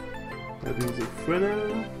 adding the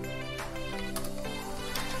Fresnel.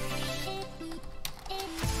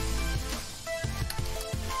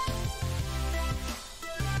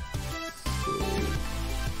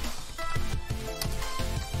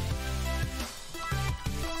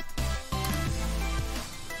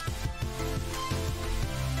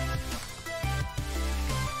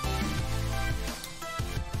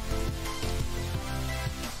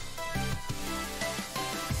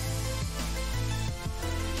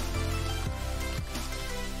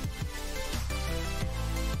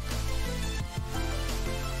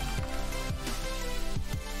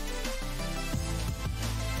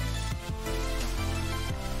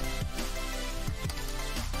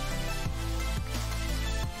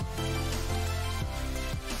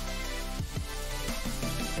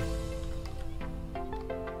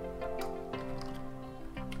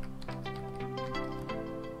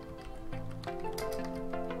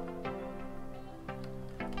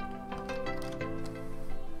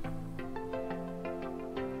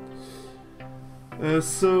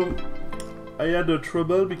 So I had a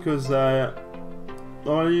trouble because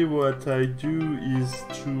only what I do is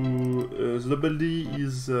to the body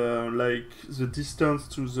is like the distance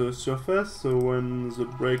to the surface. So when the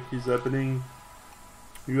break is happening,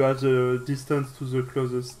 you have the distance to the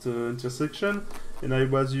closest intersection, and I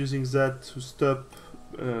was using that to stop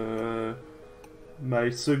my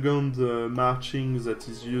second marching that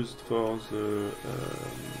is used for the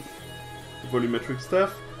volumetric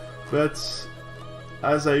stuff, but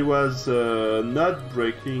as I was not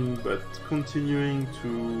breaking but continuing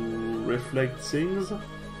to reflect things,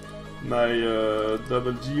 my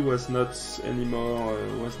double D was not anymore,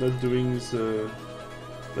 was not doing the,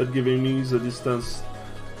 not giving me the distance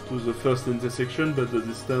to the first intersection, but the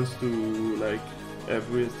distance to like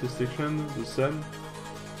every intersection, the same.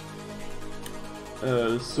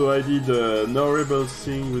 So I did an horrible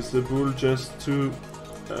thing with the bull just to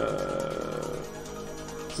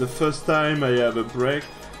the first time I have a break,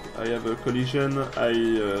 I have a collision, I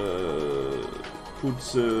put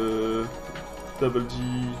the double G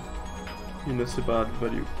in a separate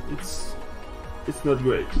value. It's not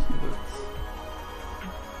great, but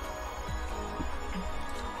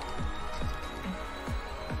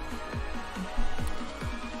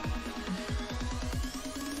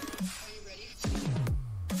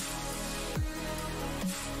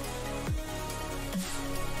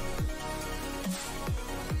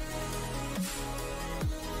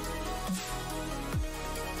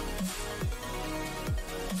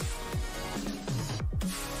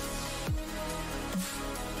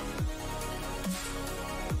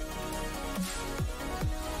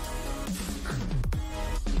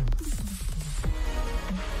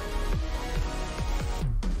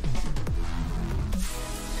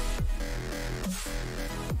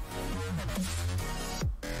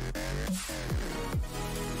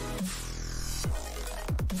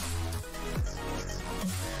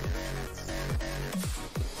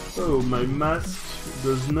so my mask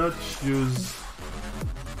does not use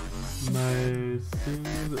my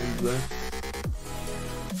things, and that's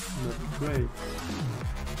not great.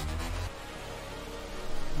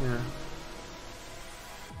 Yeah.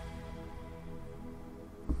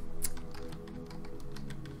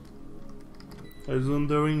 I was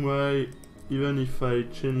wondering why, even if I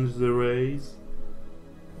change the rays,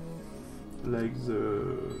 like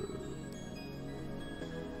the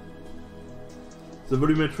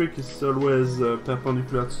volumetric is always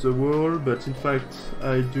perpendicular to the wall, but in fact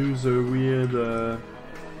I do the weird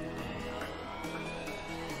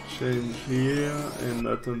change here and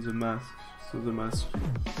not on the mask, so the mask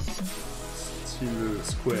is still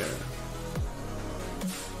square.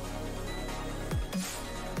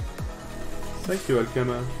 Thank you,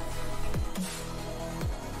 Alkama.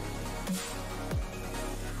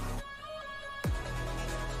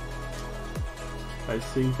 I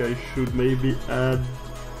think I should maybe add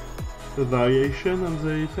a variation on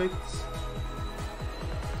the effects.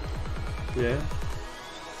 Yeah.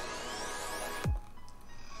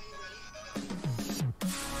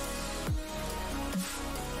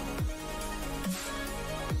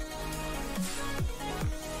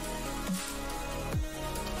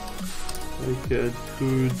 Like I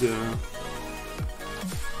could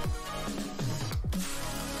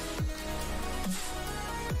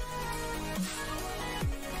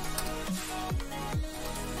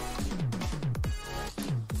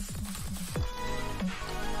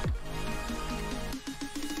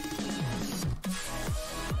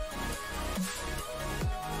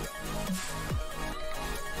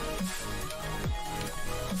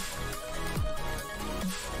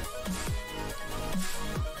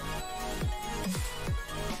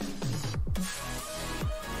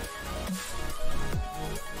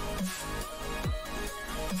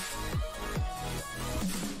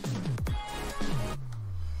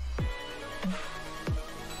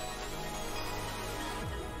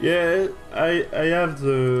yeah, I have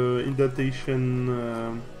the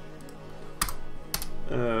indentation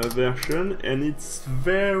version, and it's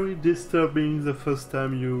very disturbing the first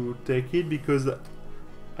time you take it, because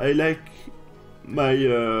I like my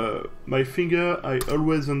my finger, I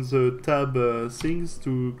always on the tab things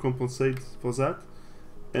to compensate for that,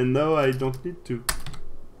 and now I don't need to.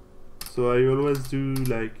 So I always do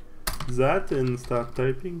like that and start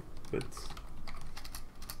typing, but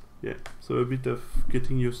yeah, so a bit of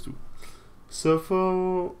getting used to. So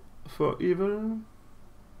for evil,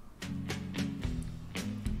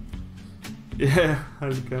 yeah,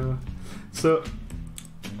 Alcala. So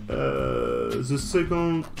the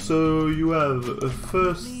second, so you have a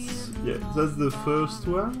first, yeah, that's the first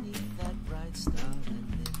one.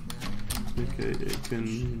 Okay, I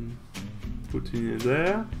can put in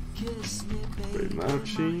there. Very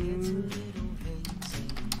marching.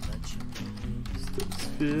 Steps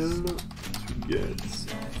fill to get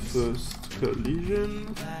first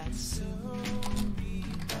collision.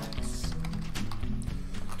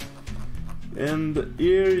 And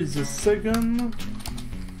here is the second.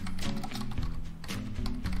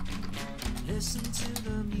 Listen to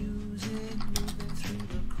the music moving through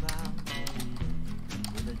the crowd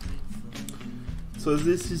with a drink from. So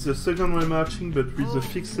this is the second way marching, but with a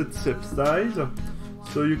fixed step size.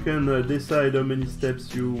 So you can decide how many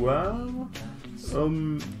steps you have,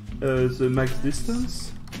 the max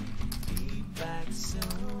distance.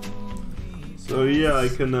 So here I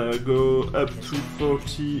can go up to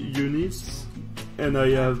 40 units, and I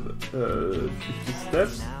have 50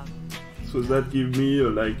 steps. So that gives me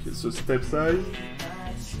like the step size,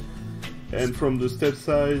 and from the step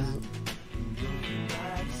size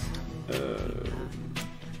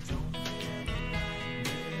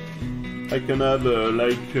I can have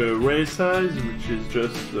like a ray size, which is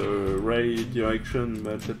just ray direction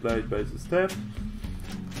multiplied by the step.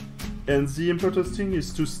 And the important thing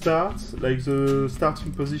is to start, like the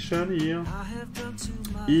starting position here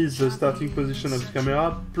is the starting position of the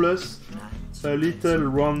camera plus a little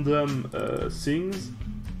random things,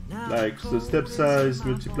 like the step size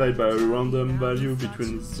multiplied by a random value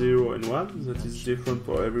between 0 and 1 that is different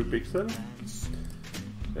for every pixel,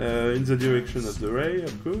 in the direction of the ray,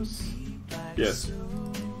 of course. Yes,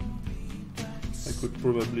 I could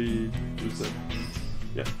probably do that.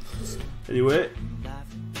 Yeah. Anyway,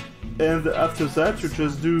 and after that you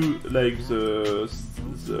just do like the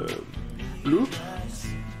loop,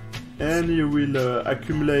 and you will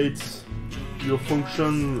accumulate your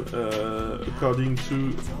function according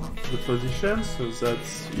to the position. So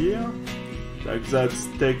that's here, like that's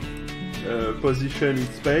take position in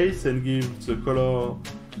space and give the color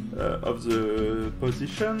of the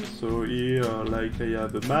position. So here, like I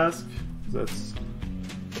have a mask that's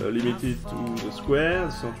limited to the square,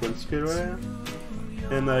 the central square,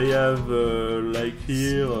 and I have like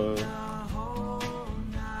here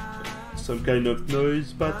some kind of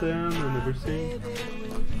noise pattern and everything.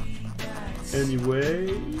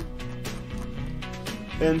 Anyway,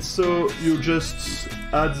 and so you just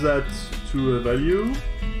add that to a value,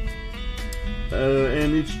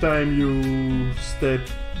 and each time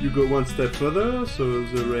you go one step further, so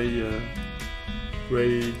the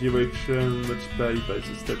ray direction multiplied by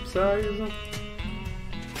the step size.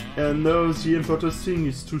 And now the important thing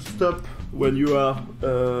is to stop when you are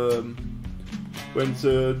when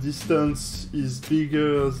the distance is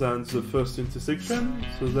bigger than the first intersection.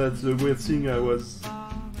 So that's the weird thing. I was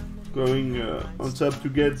going on top to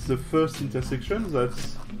get the first intersection.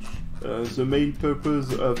 That's the main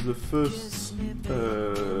purpose of the first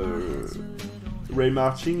ray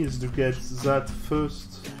marching, is to get that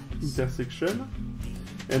first intersection.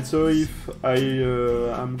 And so if I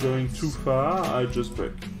am going too far, I just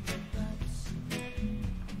break.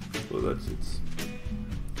 So that's it.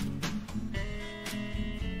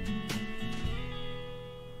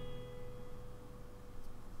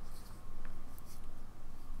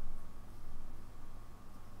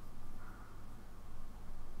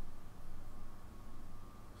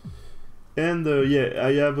 And yeah,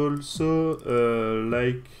 I have also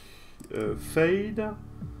like fade.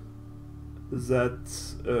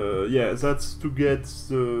 That yeah, that's to get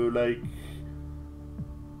the like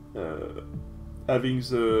having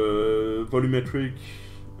the volumetric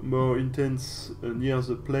more intense near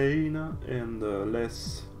the plane and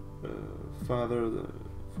less farther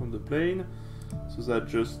from the plane. So that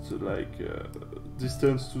just like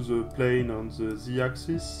distance to the plane on the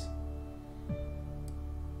z-axis.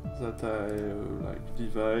 That I like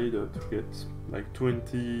divide to get like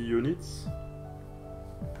 20 units.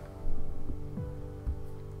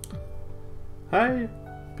 Hi,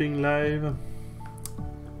 Ping Live.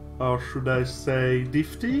 Or should I say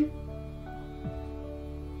Difty?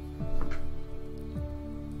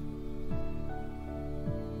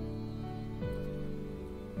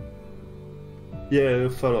 Yeah,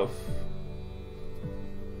 fall off.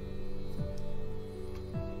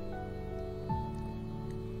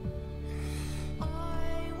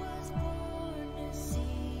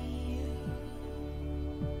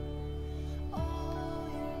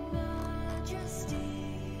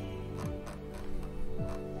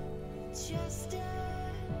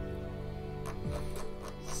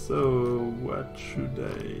 So what should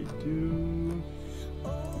I do?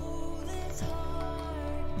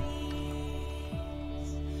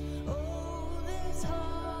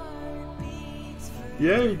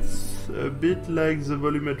 Yeah, it's a bit like the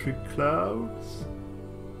volumetric clouds.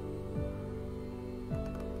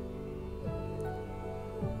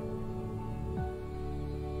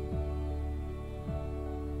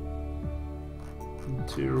 In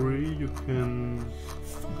theory, you can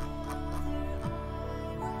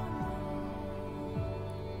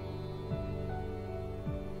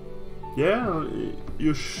yeah,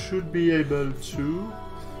 you should be able to.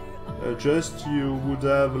 Just you would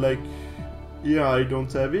have like here I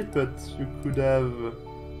don't have it, but you could have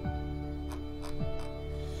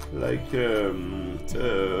like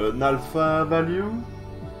an alpha value,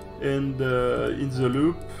 and in the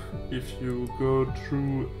loop, if you go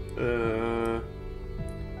through,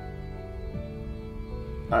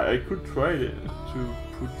 I could try to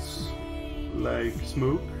put like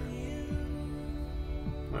smoke.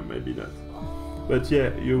 Maybe not. But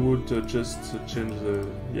yeah, you would just change the...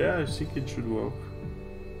 Yeah, I think it should work.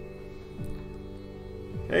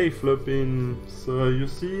 Hey Floppin, so you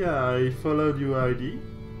see I followed your ID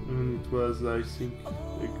and it was, I think,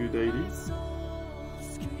 a good ID.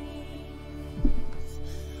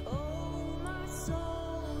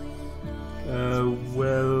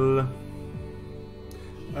 Well,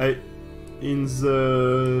 in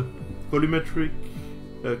the volumetric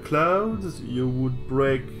clouds, you would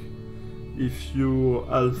break if your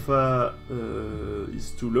alpha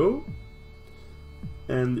is too low,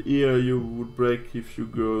 and here you would break if you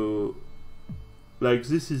go like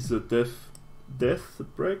this. Is a death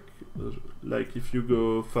break, like if you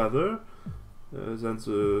go farther than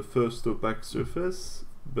the first opaque surface.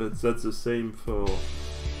 But that's the same for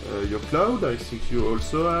your cloud. I think you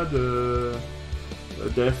also had a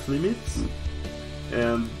depth limit,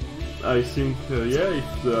 and I think yeah,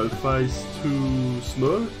 if the alpha is too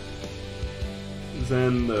small,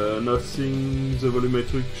 then nothing the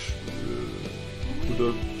volumetric would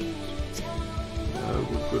go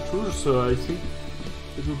through. So I think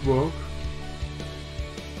it would work.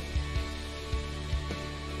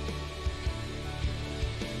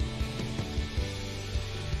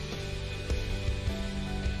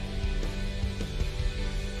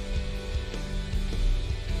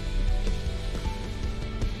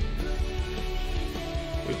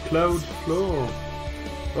 Cloud floor.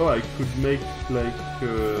 Oh, I could make like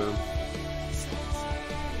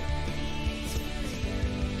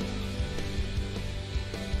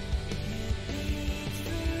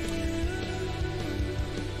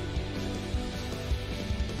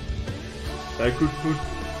I could put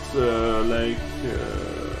like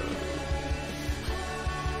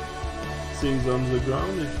things on the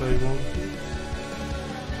ground if I wanted.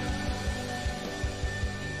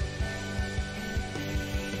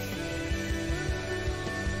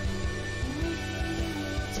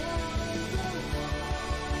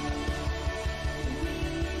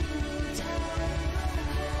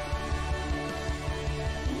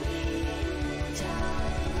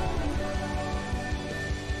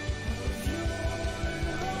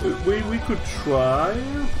 We could try,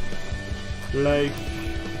 like,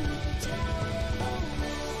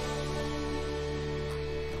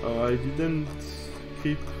 oh, I didn't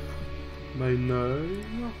keep my noise.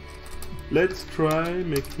 Let's try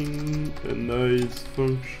making a noise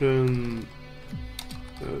function,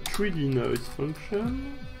 a 3D noise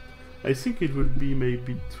function. I think it would be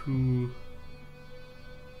maybe too...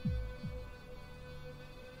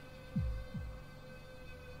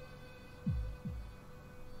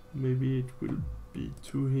 Maybe it will be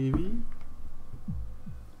too heavy,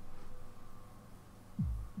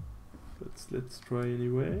 but let's try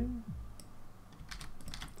anyway.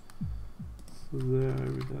 So there I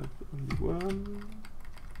would have only one.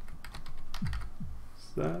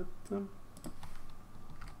 That.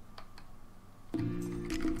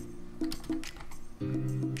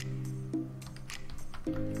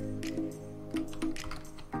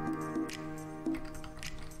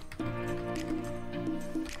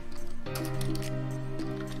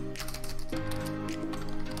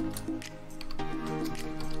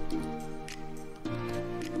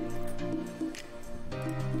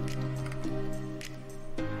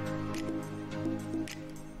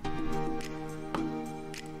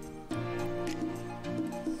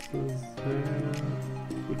 So there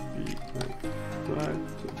would be like that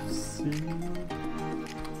of scene.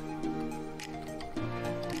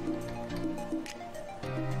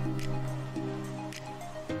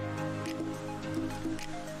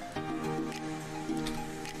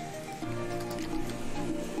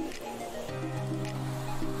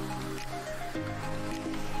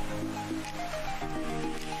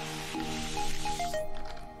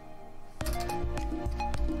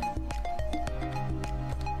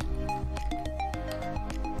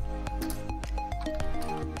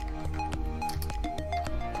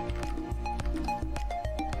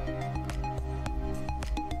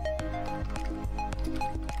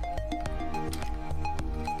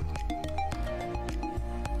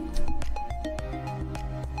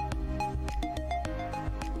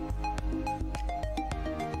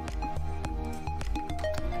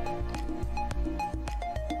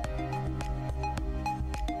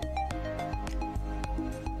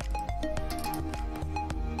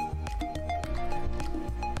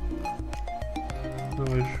 So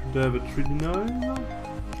I should have a 3D noise.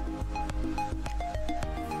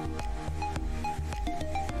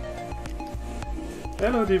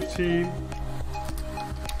 Hello, Divty.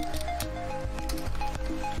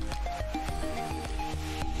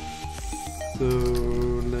 So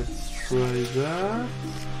let's try that.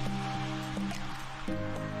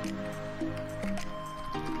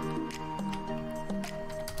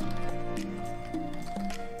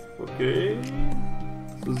 Okay.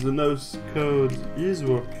 So the nose code is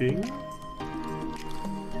working.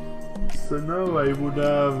 So now I would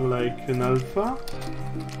have like an alpha.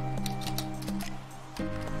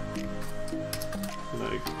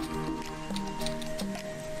 Like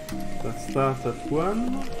that starts at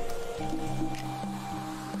 1.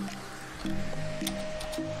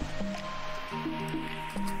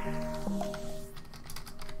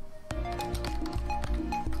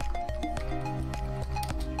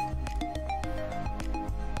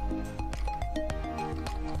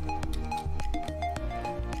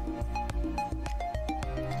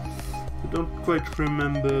 I don't quite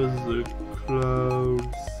remember the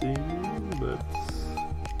cloud thing, but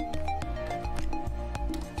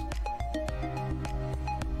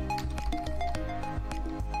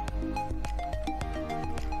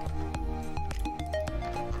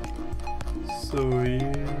so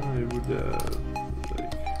here I would have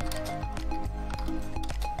like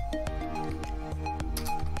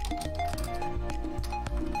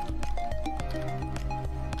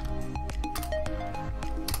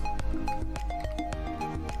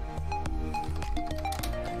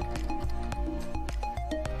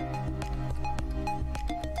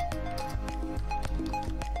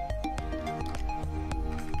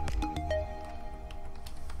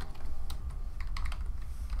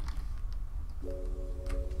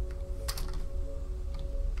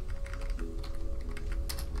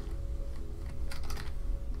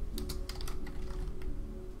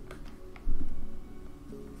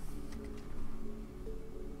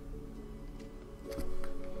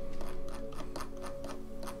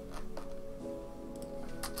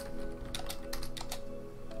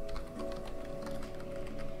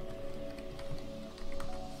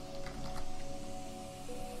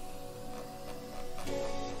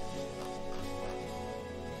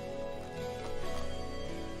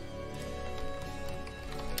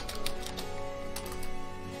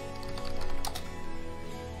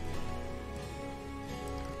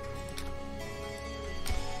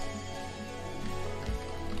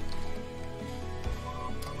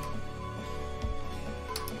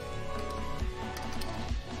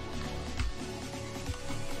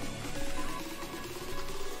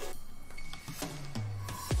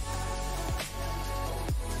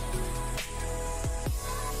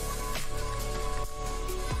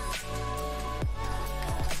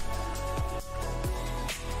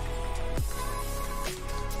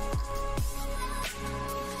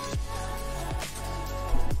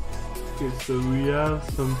Okay, so we have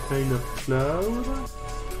some kind of cloud.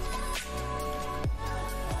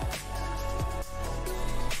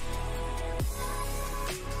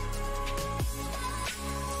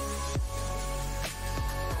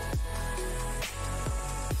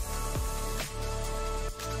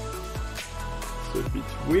 It's a bit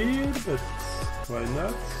weird, but why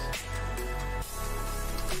not?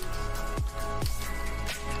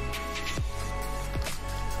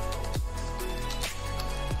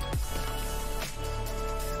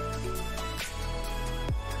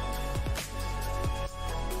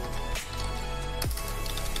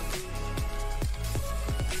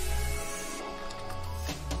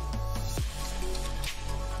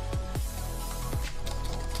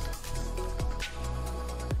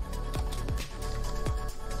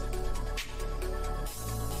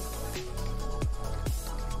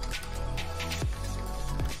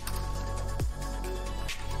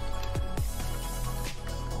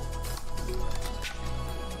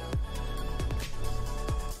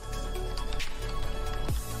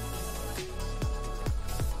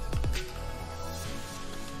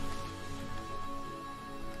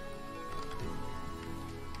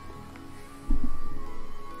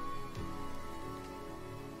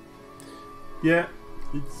 Yeah,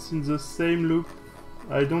 it's in the same loop.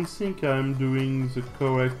 I don't think I'm doing the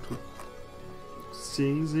correct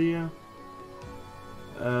things here.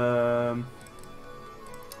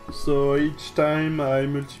 So each time I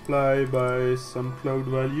multiply by some cloud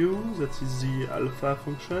value, that is the alpha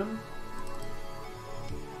function.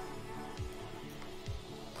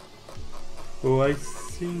 Oh, I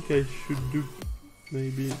think I should do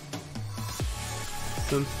maybe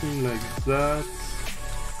something like that.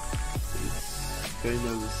 It's kind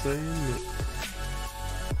of the same.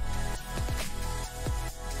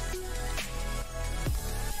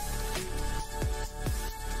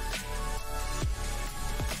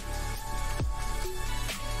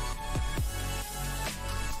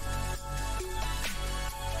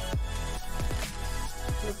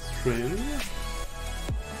 That's strange.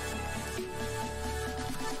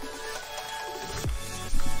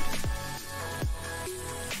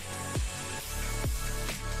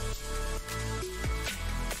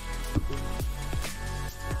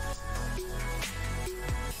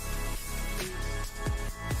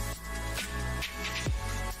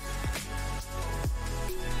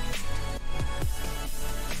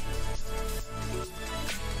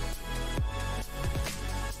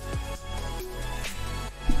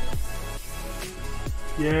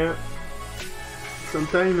 Yeah,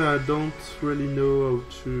 sometimes I don't really know how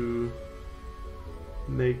to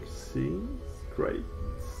make things great,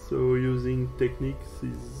 so using techniques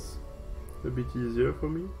is a bit easier for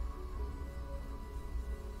me.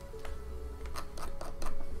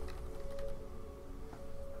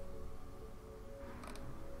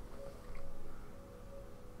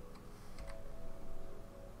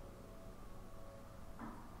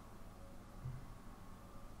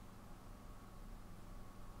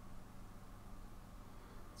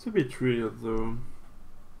 It's a bit weird though.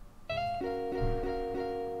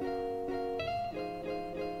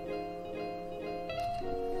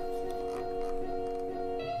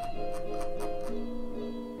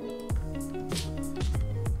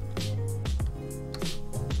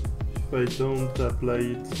 If I don't apply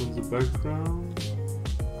it on the background.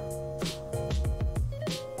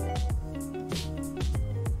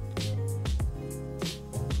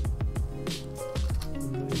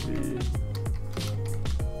 Maybe.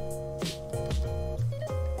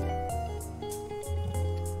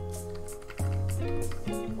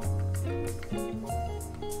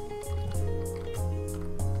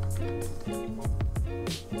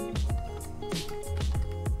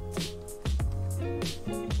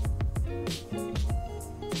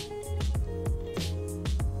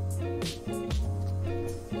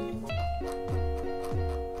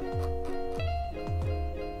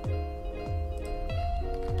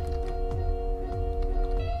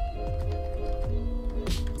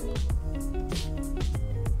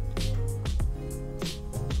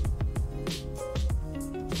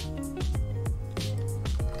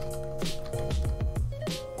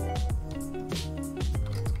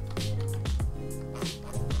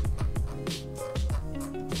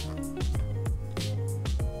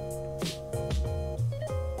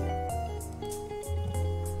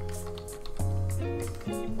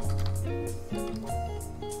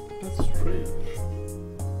 That's strange.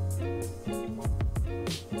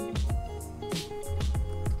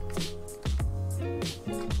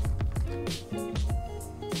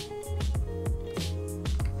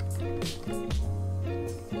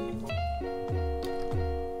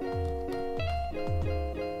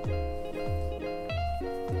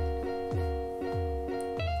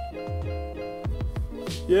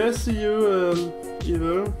 Yeah, see you,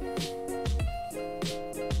 Evil.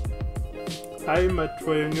 I'm at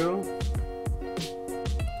Triangle.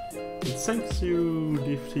 And thanks you,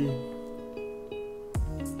 Difty.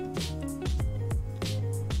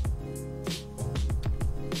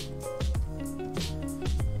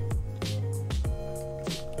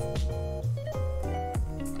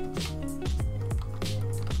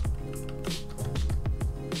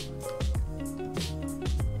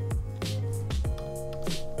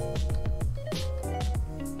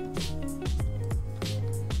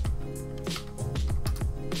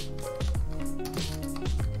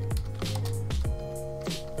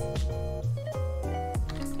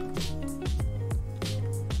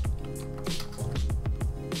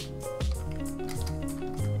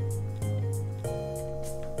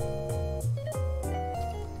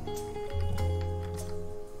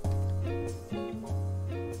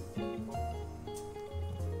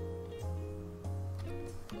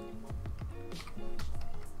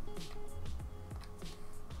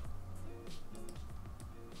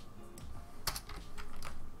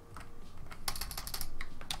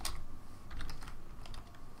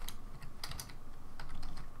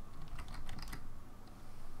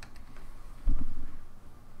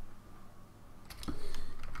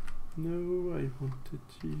 No, I wanted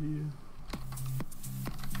you.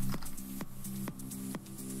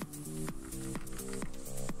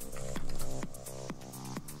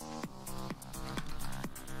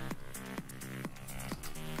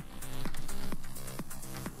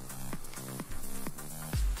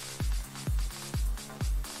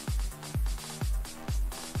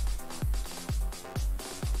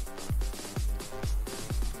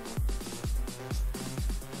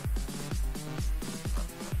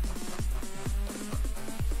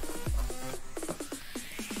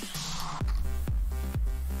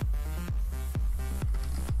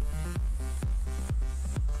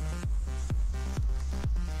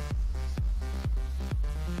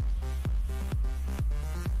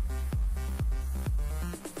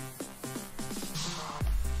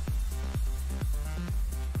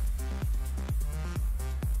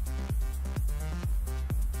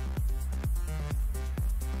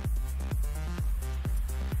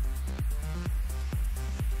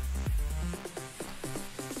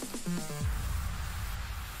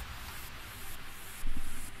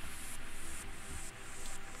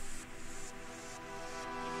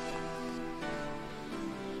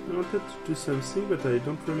 I wanted to do something, but I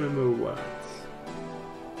don't remember what.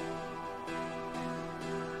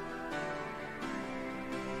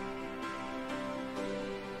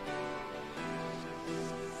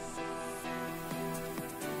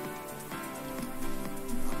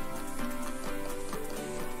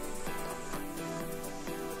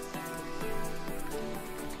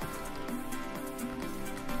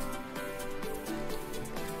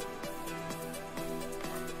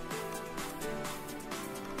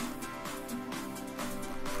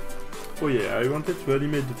 Oh yeah, I wanted to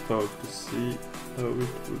animate the fog to see how it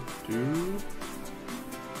would do.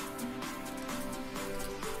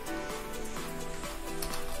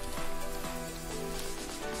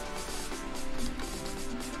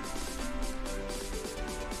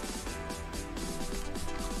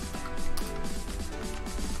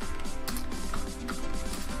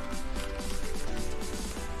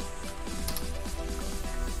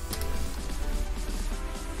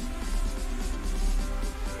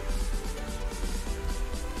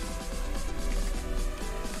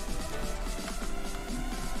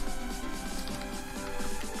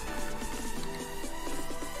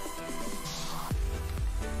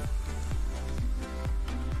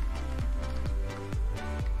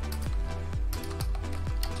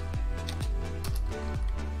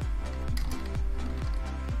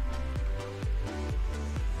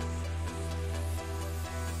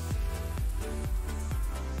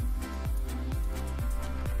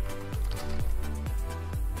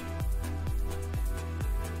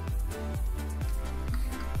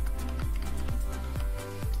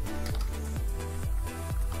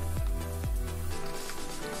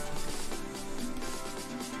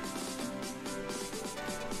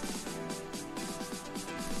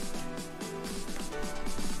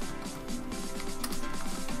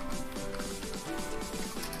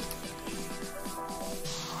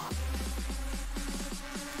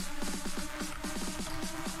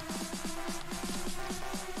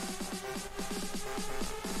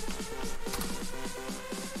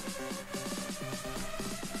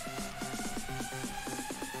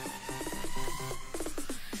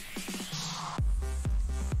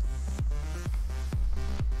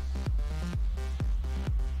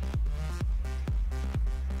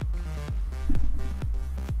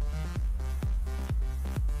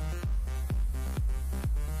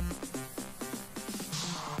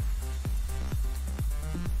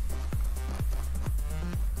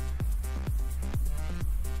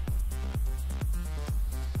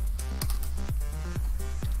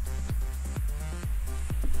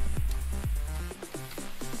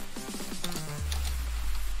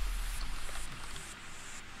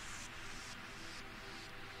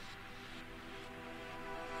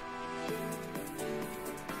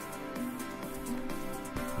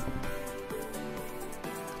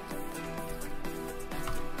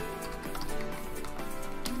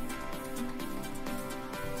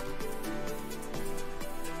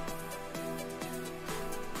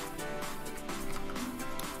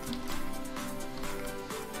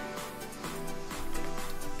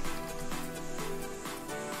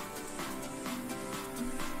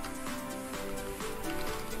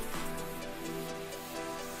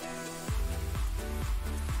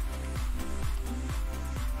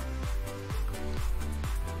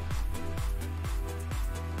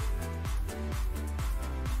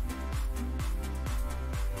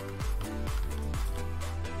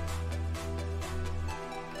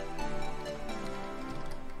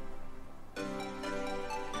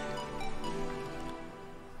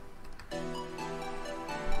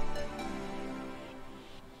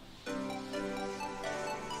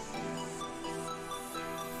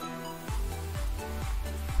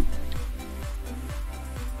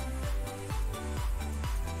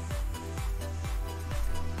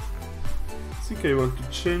 think I want to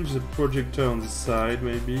change the projector on the side,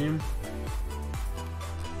 maybe.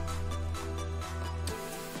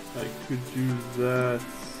 I could do that.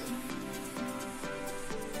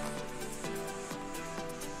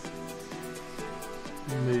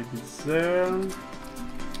 Maybe there.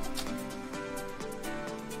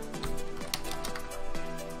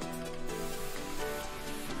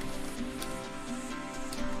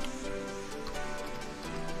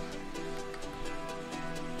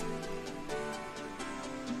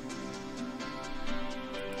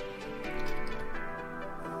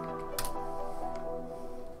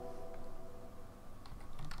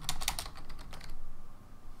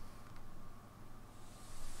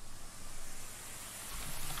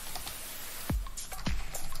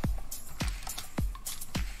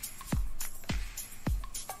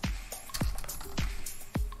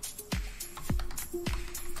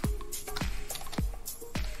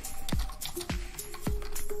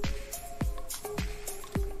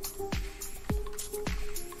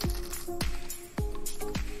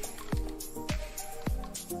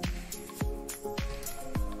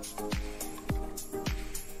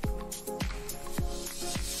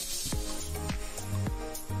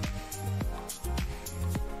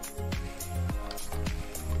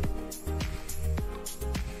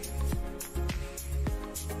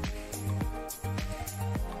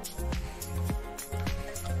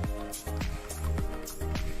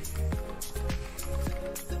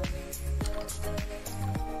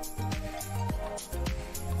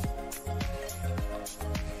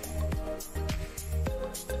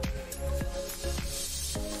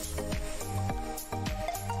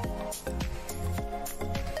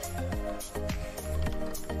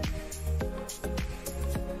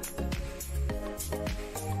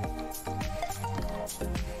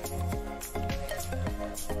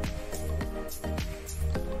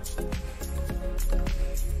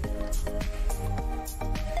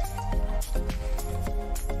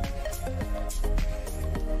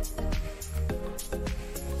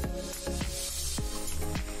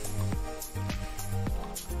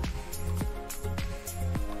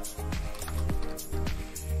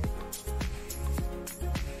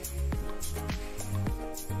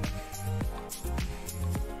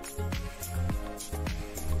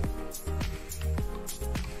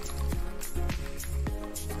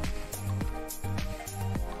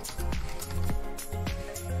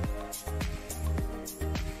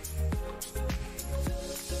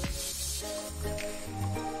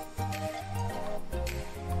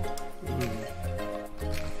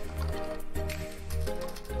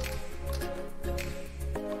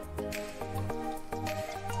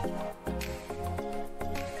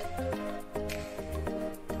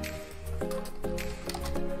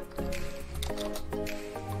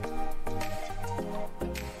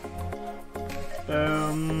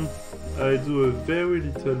 I do a very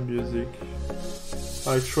little music.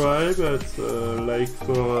 I try, but like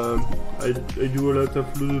for I do a lot of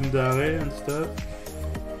Ludum Dare and stuff,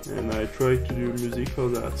 and I try to do music for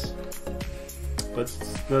that, but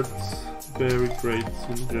it's not very great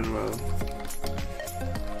in general.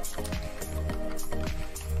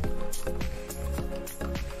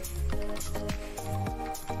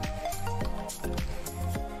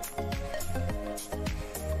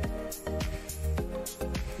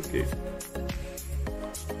 Okay.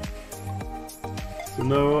 So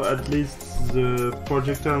now at least the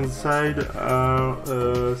projector on the side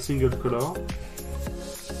are single color,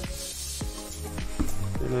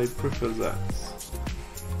 and I prefer that.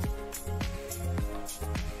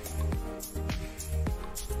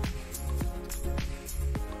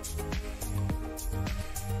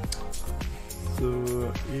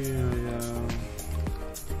 So here I am.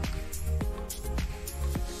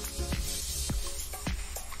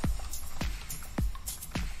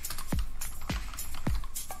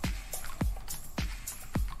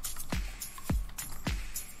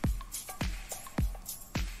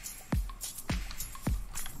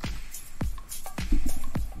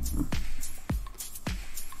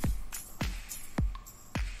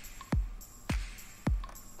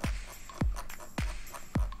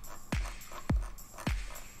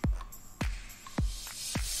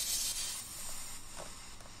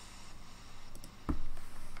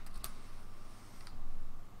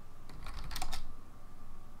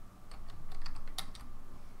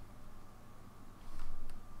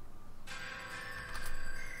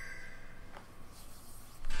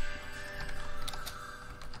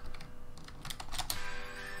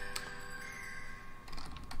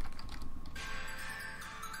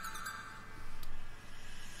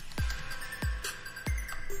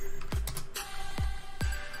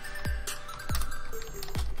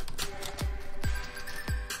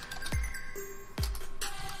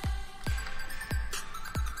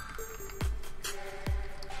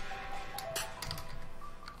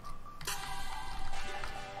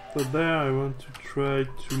 So there I want to try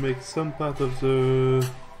to make some part of the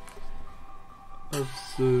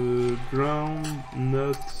ground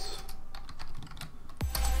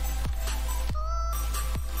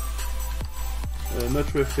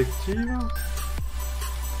not reflective.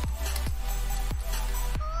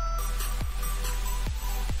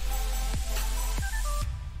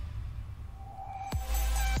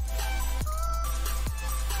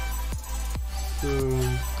 So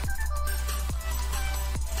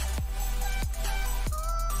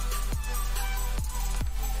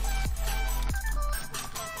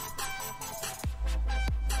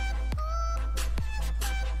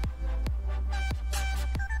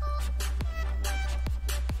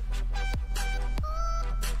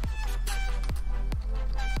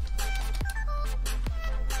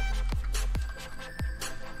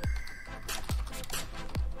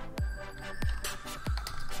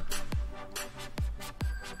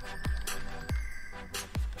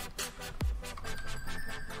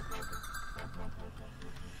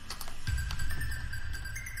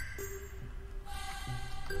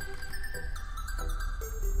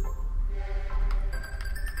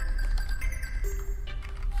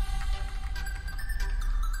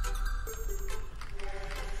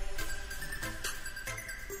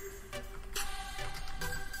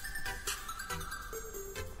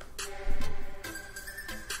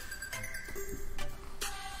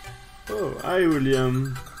oh, hi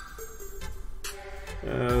William.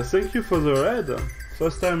 Thank you for the red.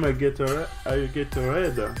 First time I get a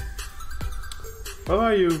red. How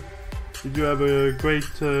are you? Did you have a great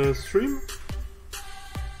stream?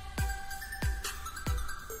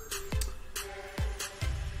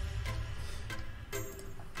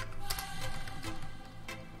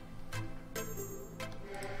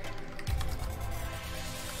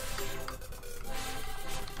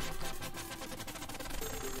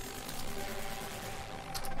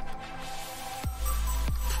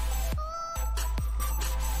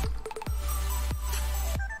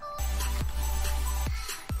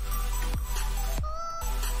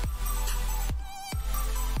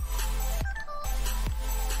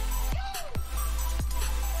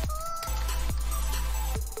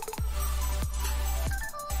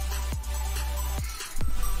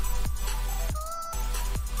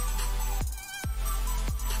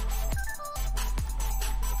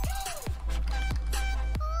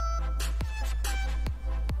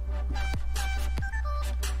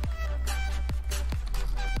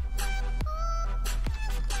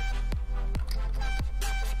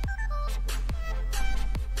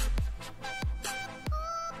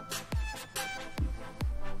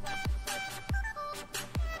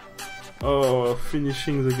 Oh,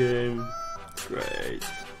 finishing the game. Great.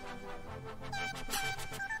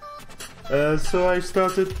 So I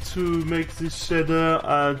started to make this shader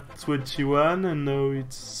at 21 and now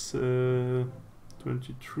it's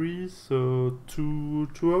 23, so 2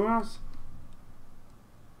 hours.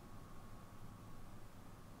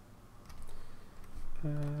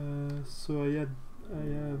 So I have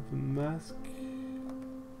a mask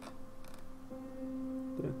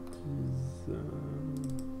that is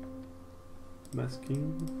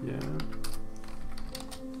masking, yeah.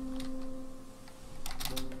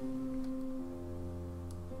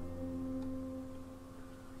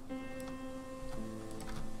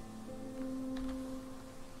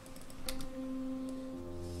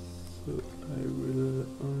 So I will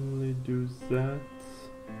only do that.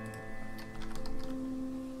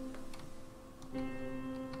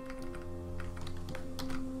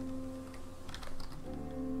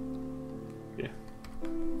 Yeah.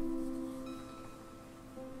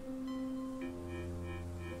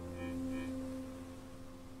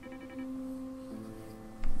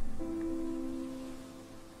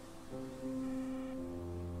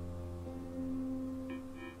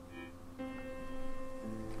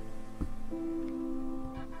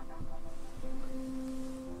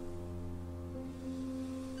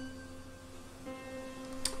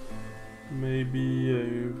 Maybe I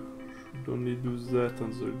should only do that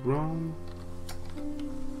on the ground.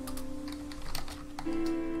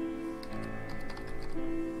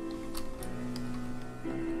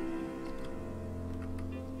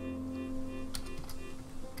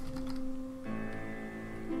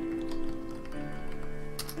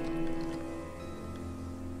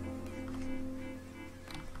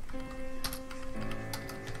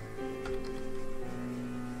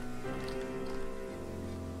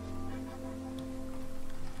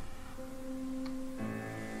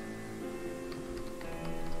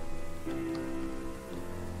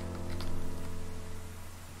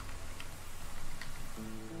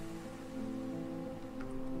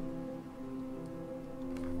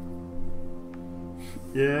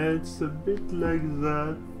 Yeah, it's a bit like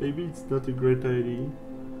that. Maybe it's not a great idea.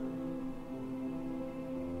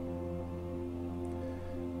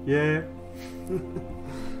 Yeah.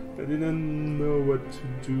 I didn't know what to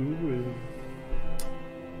do.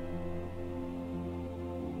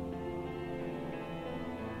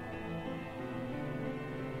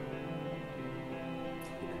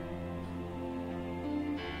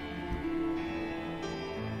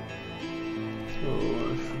 So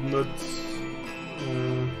I should not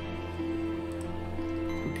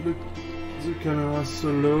put the camera so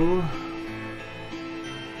low.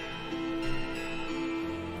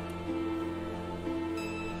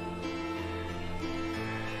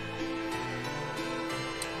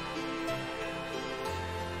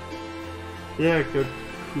 Yeah, I could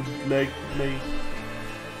like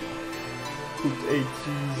put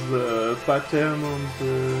 80s pattern on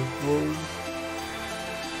the walls.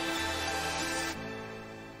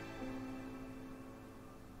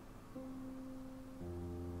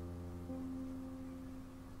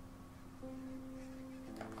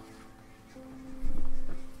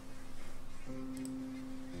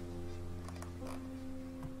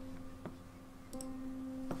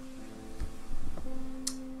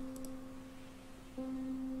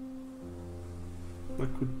 I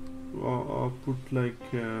could or put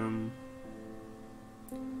like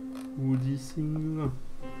woody thing.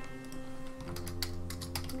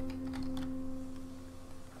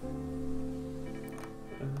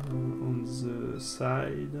 On the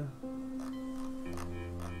side.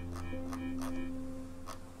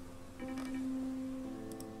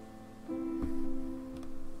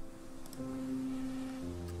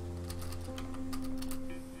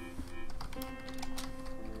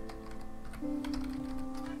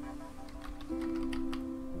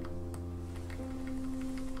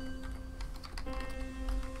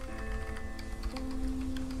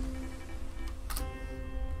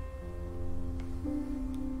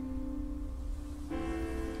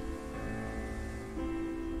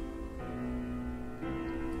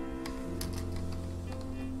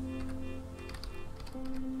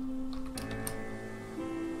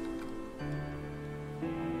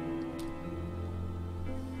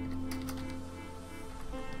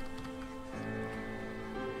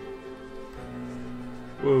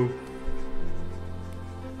 Whoa.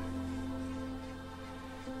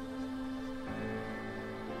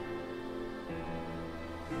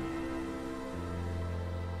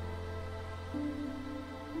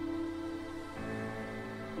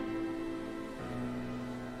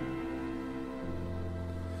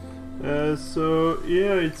 So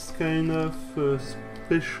here it's kind of a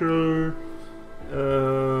special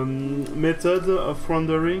method of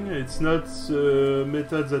rendering. It's not a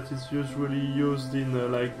method that is usually used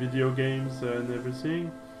in like video games and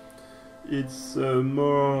everything. It's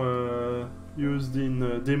more used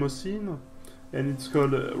in demo scene, and it's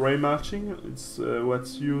called ray marching. It's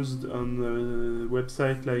what's used on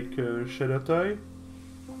website like Shadow.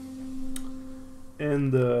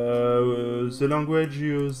 And the language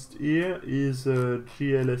used here is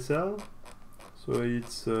GLSL, so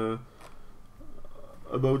it's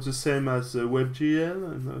about the same as WebGL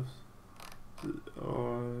and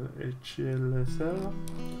or HLSL.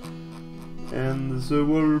 And the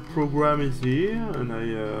whole program is here, and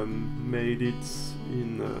I made it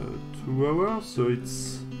in 2 hours. So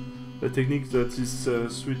it's a technique that is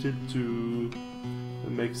suited to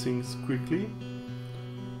make things quickly.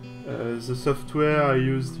 The software I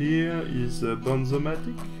used here is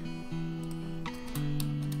Bonzomatic.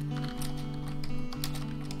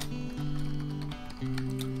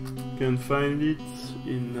 You can find it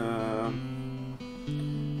in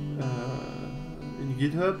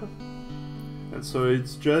GitHub, and so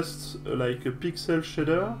it's just like a pixel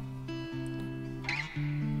shader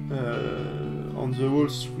on the whole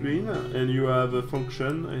screen, and you have a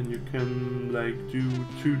function, and you can like do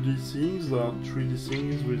 2D things or 3D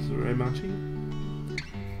things with ray marching.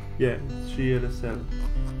 Yeah, it's GLSL.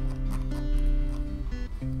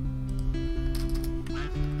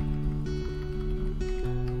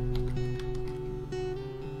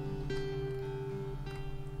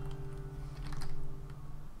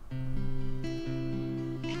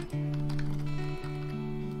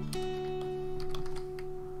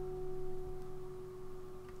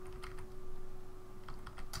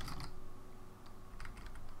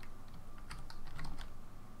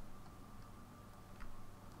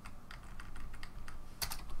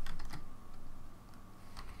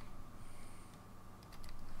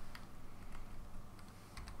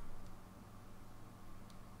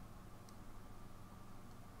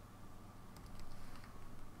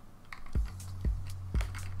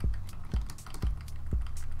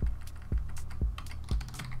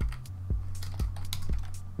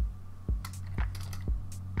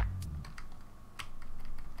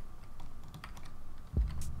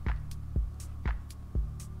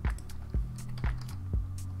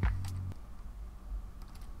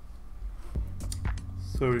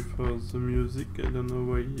 Sorry for the music, I don't know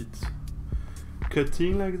why it's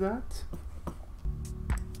cutting like that.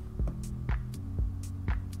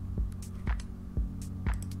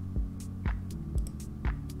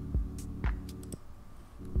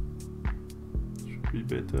 Should be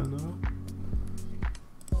better now.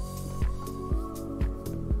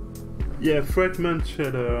 Yeah, fragment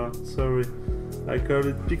shader, sorry. I call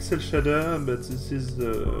it pixel shader, but this is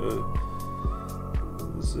the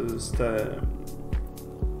style.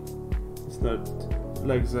 It's not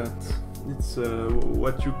like that. It's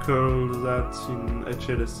what you call that in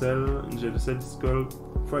HLSL. In GLSL it's called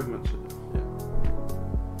fragment shader.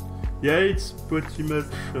 Yeah, it's pretty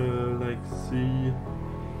much like C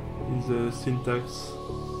in the syntax.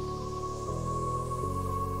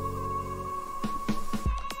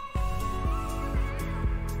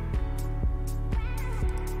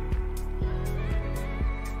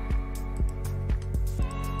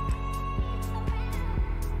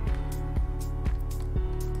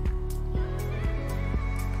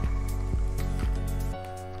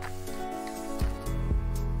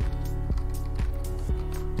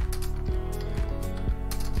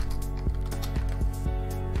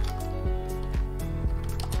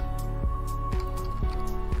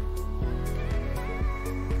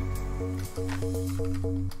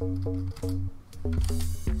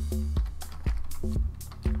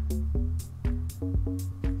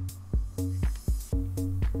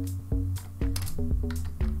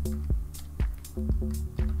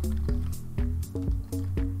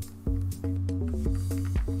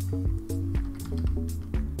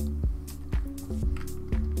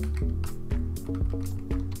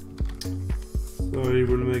 So I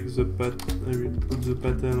will make the I will put the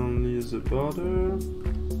pattern only as a border.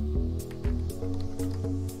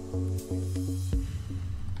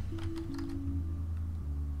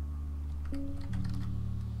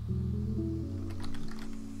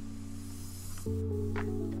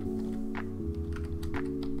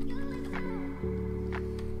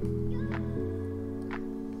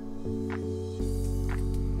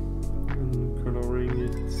 And coloring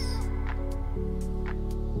it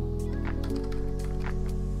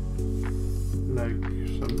like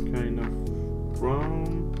some kind of brown.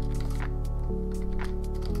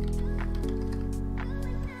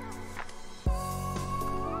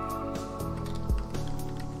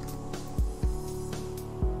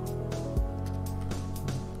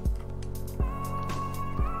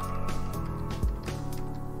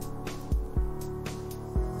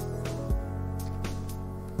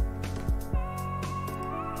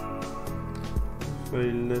 If I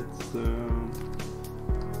let the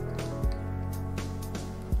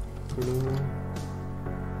color,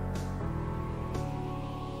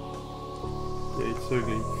 yeah, it's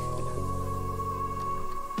ugly.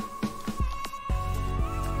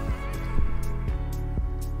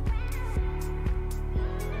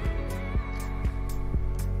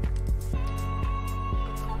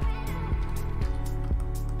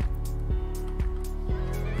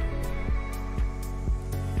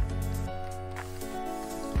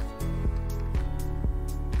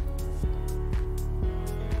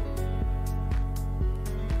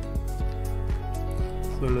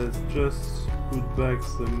 So let's just put back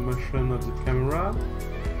the motion of the camera.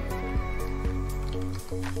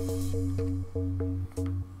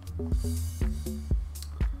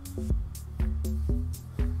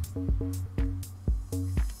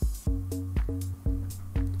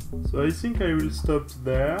 So I think I will stop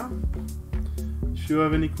there. If you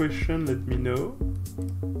have any question, let me know.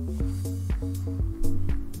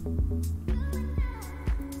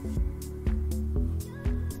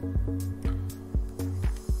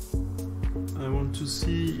 I want to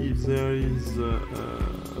see if there is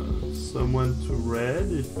someone to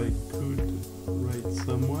read, if I could write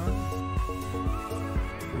someone.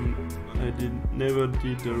 I never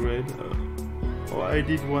did a read, or I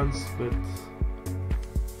did once, but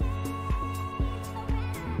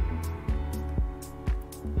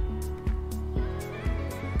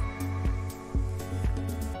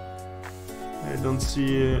I don't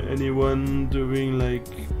see anyone doing like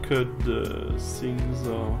code things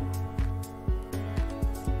or.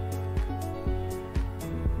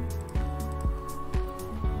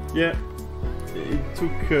 Yeah, it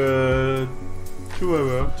took 2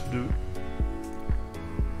 hours to do.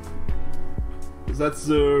 That's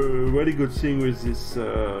the really good thing with this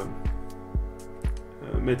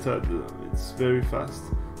method. It's very fast.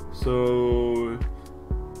 So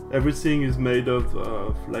everything is made of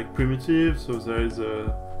like primitives. So there is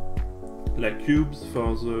like cubes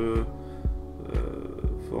for the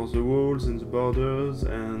walls and the borders,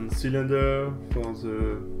 and cylinder for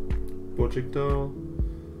the projector.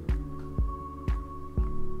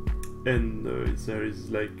 and there is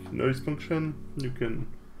like noise function you can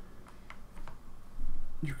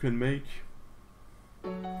make.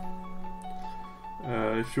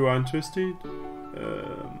 If you are interested,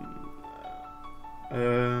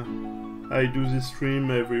 I do this stream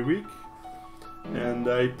every week, and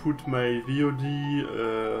I put my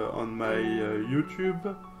VOD on my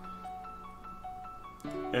YouTube,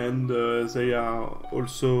 and they are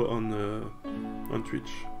also on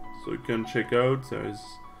Twitch, so you can check out. There is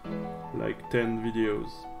like 10 videos.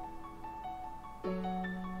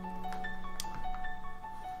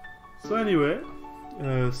 So anyway,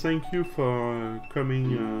 thank you for coming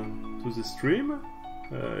to the stream.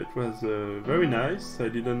 It was very nice. I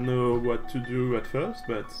didn't know what to do at first,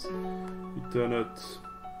 but it turned out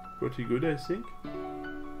pretty good, I think.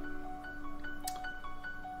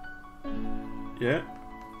 Yeah.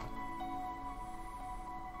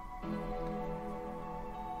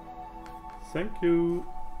 Thank you,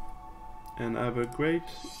 and have a great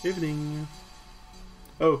evening.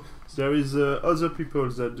 Oh, there is other people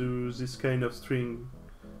that do this kind of streams.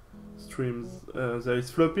 There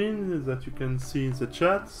is Flopin that you can see in the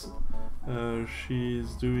chat.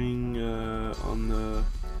 She's doing on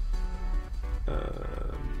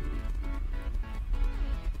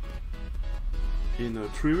in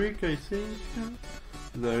 3 weeks, I think.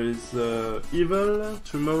 There is Evil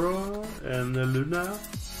tomorrow and Luna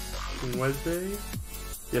on Wednesday.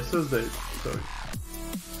 Yes, Thursday. Sorry.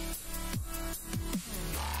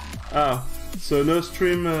 Ah, so no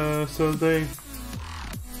stream Thursday.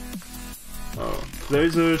 Oh, there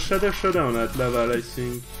is a Shadow Showdown at Laval, I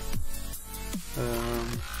think.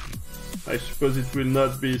 I suppose it will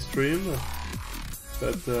not be streamed,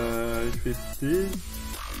 but if it is,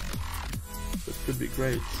 that could be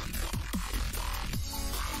great.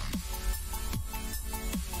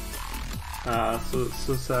 Ah,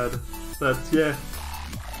 so sad. But yeah,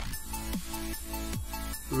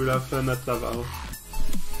 we'll have fun at Laval.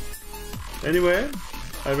 Anyway,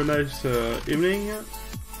 have a nice evening.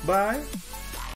 Bye.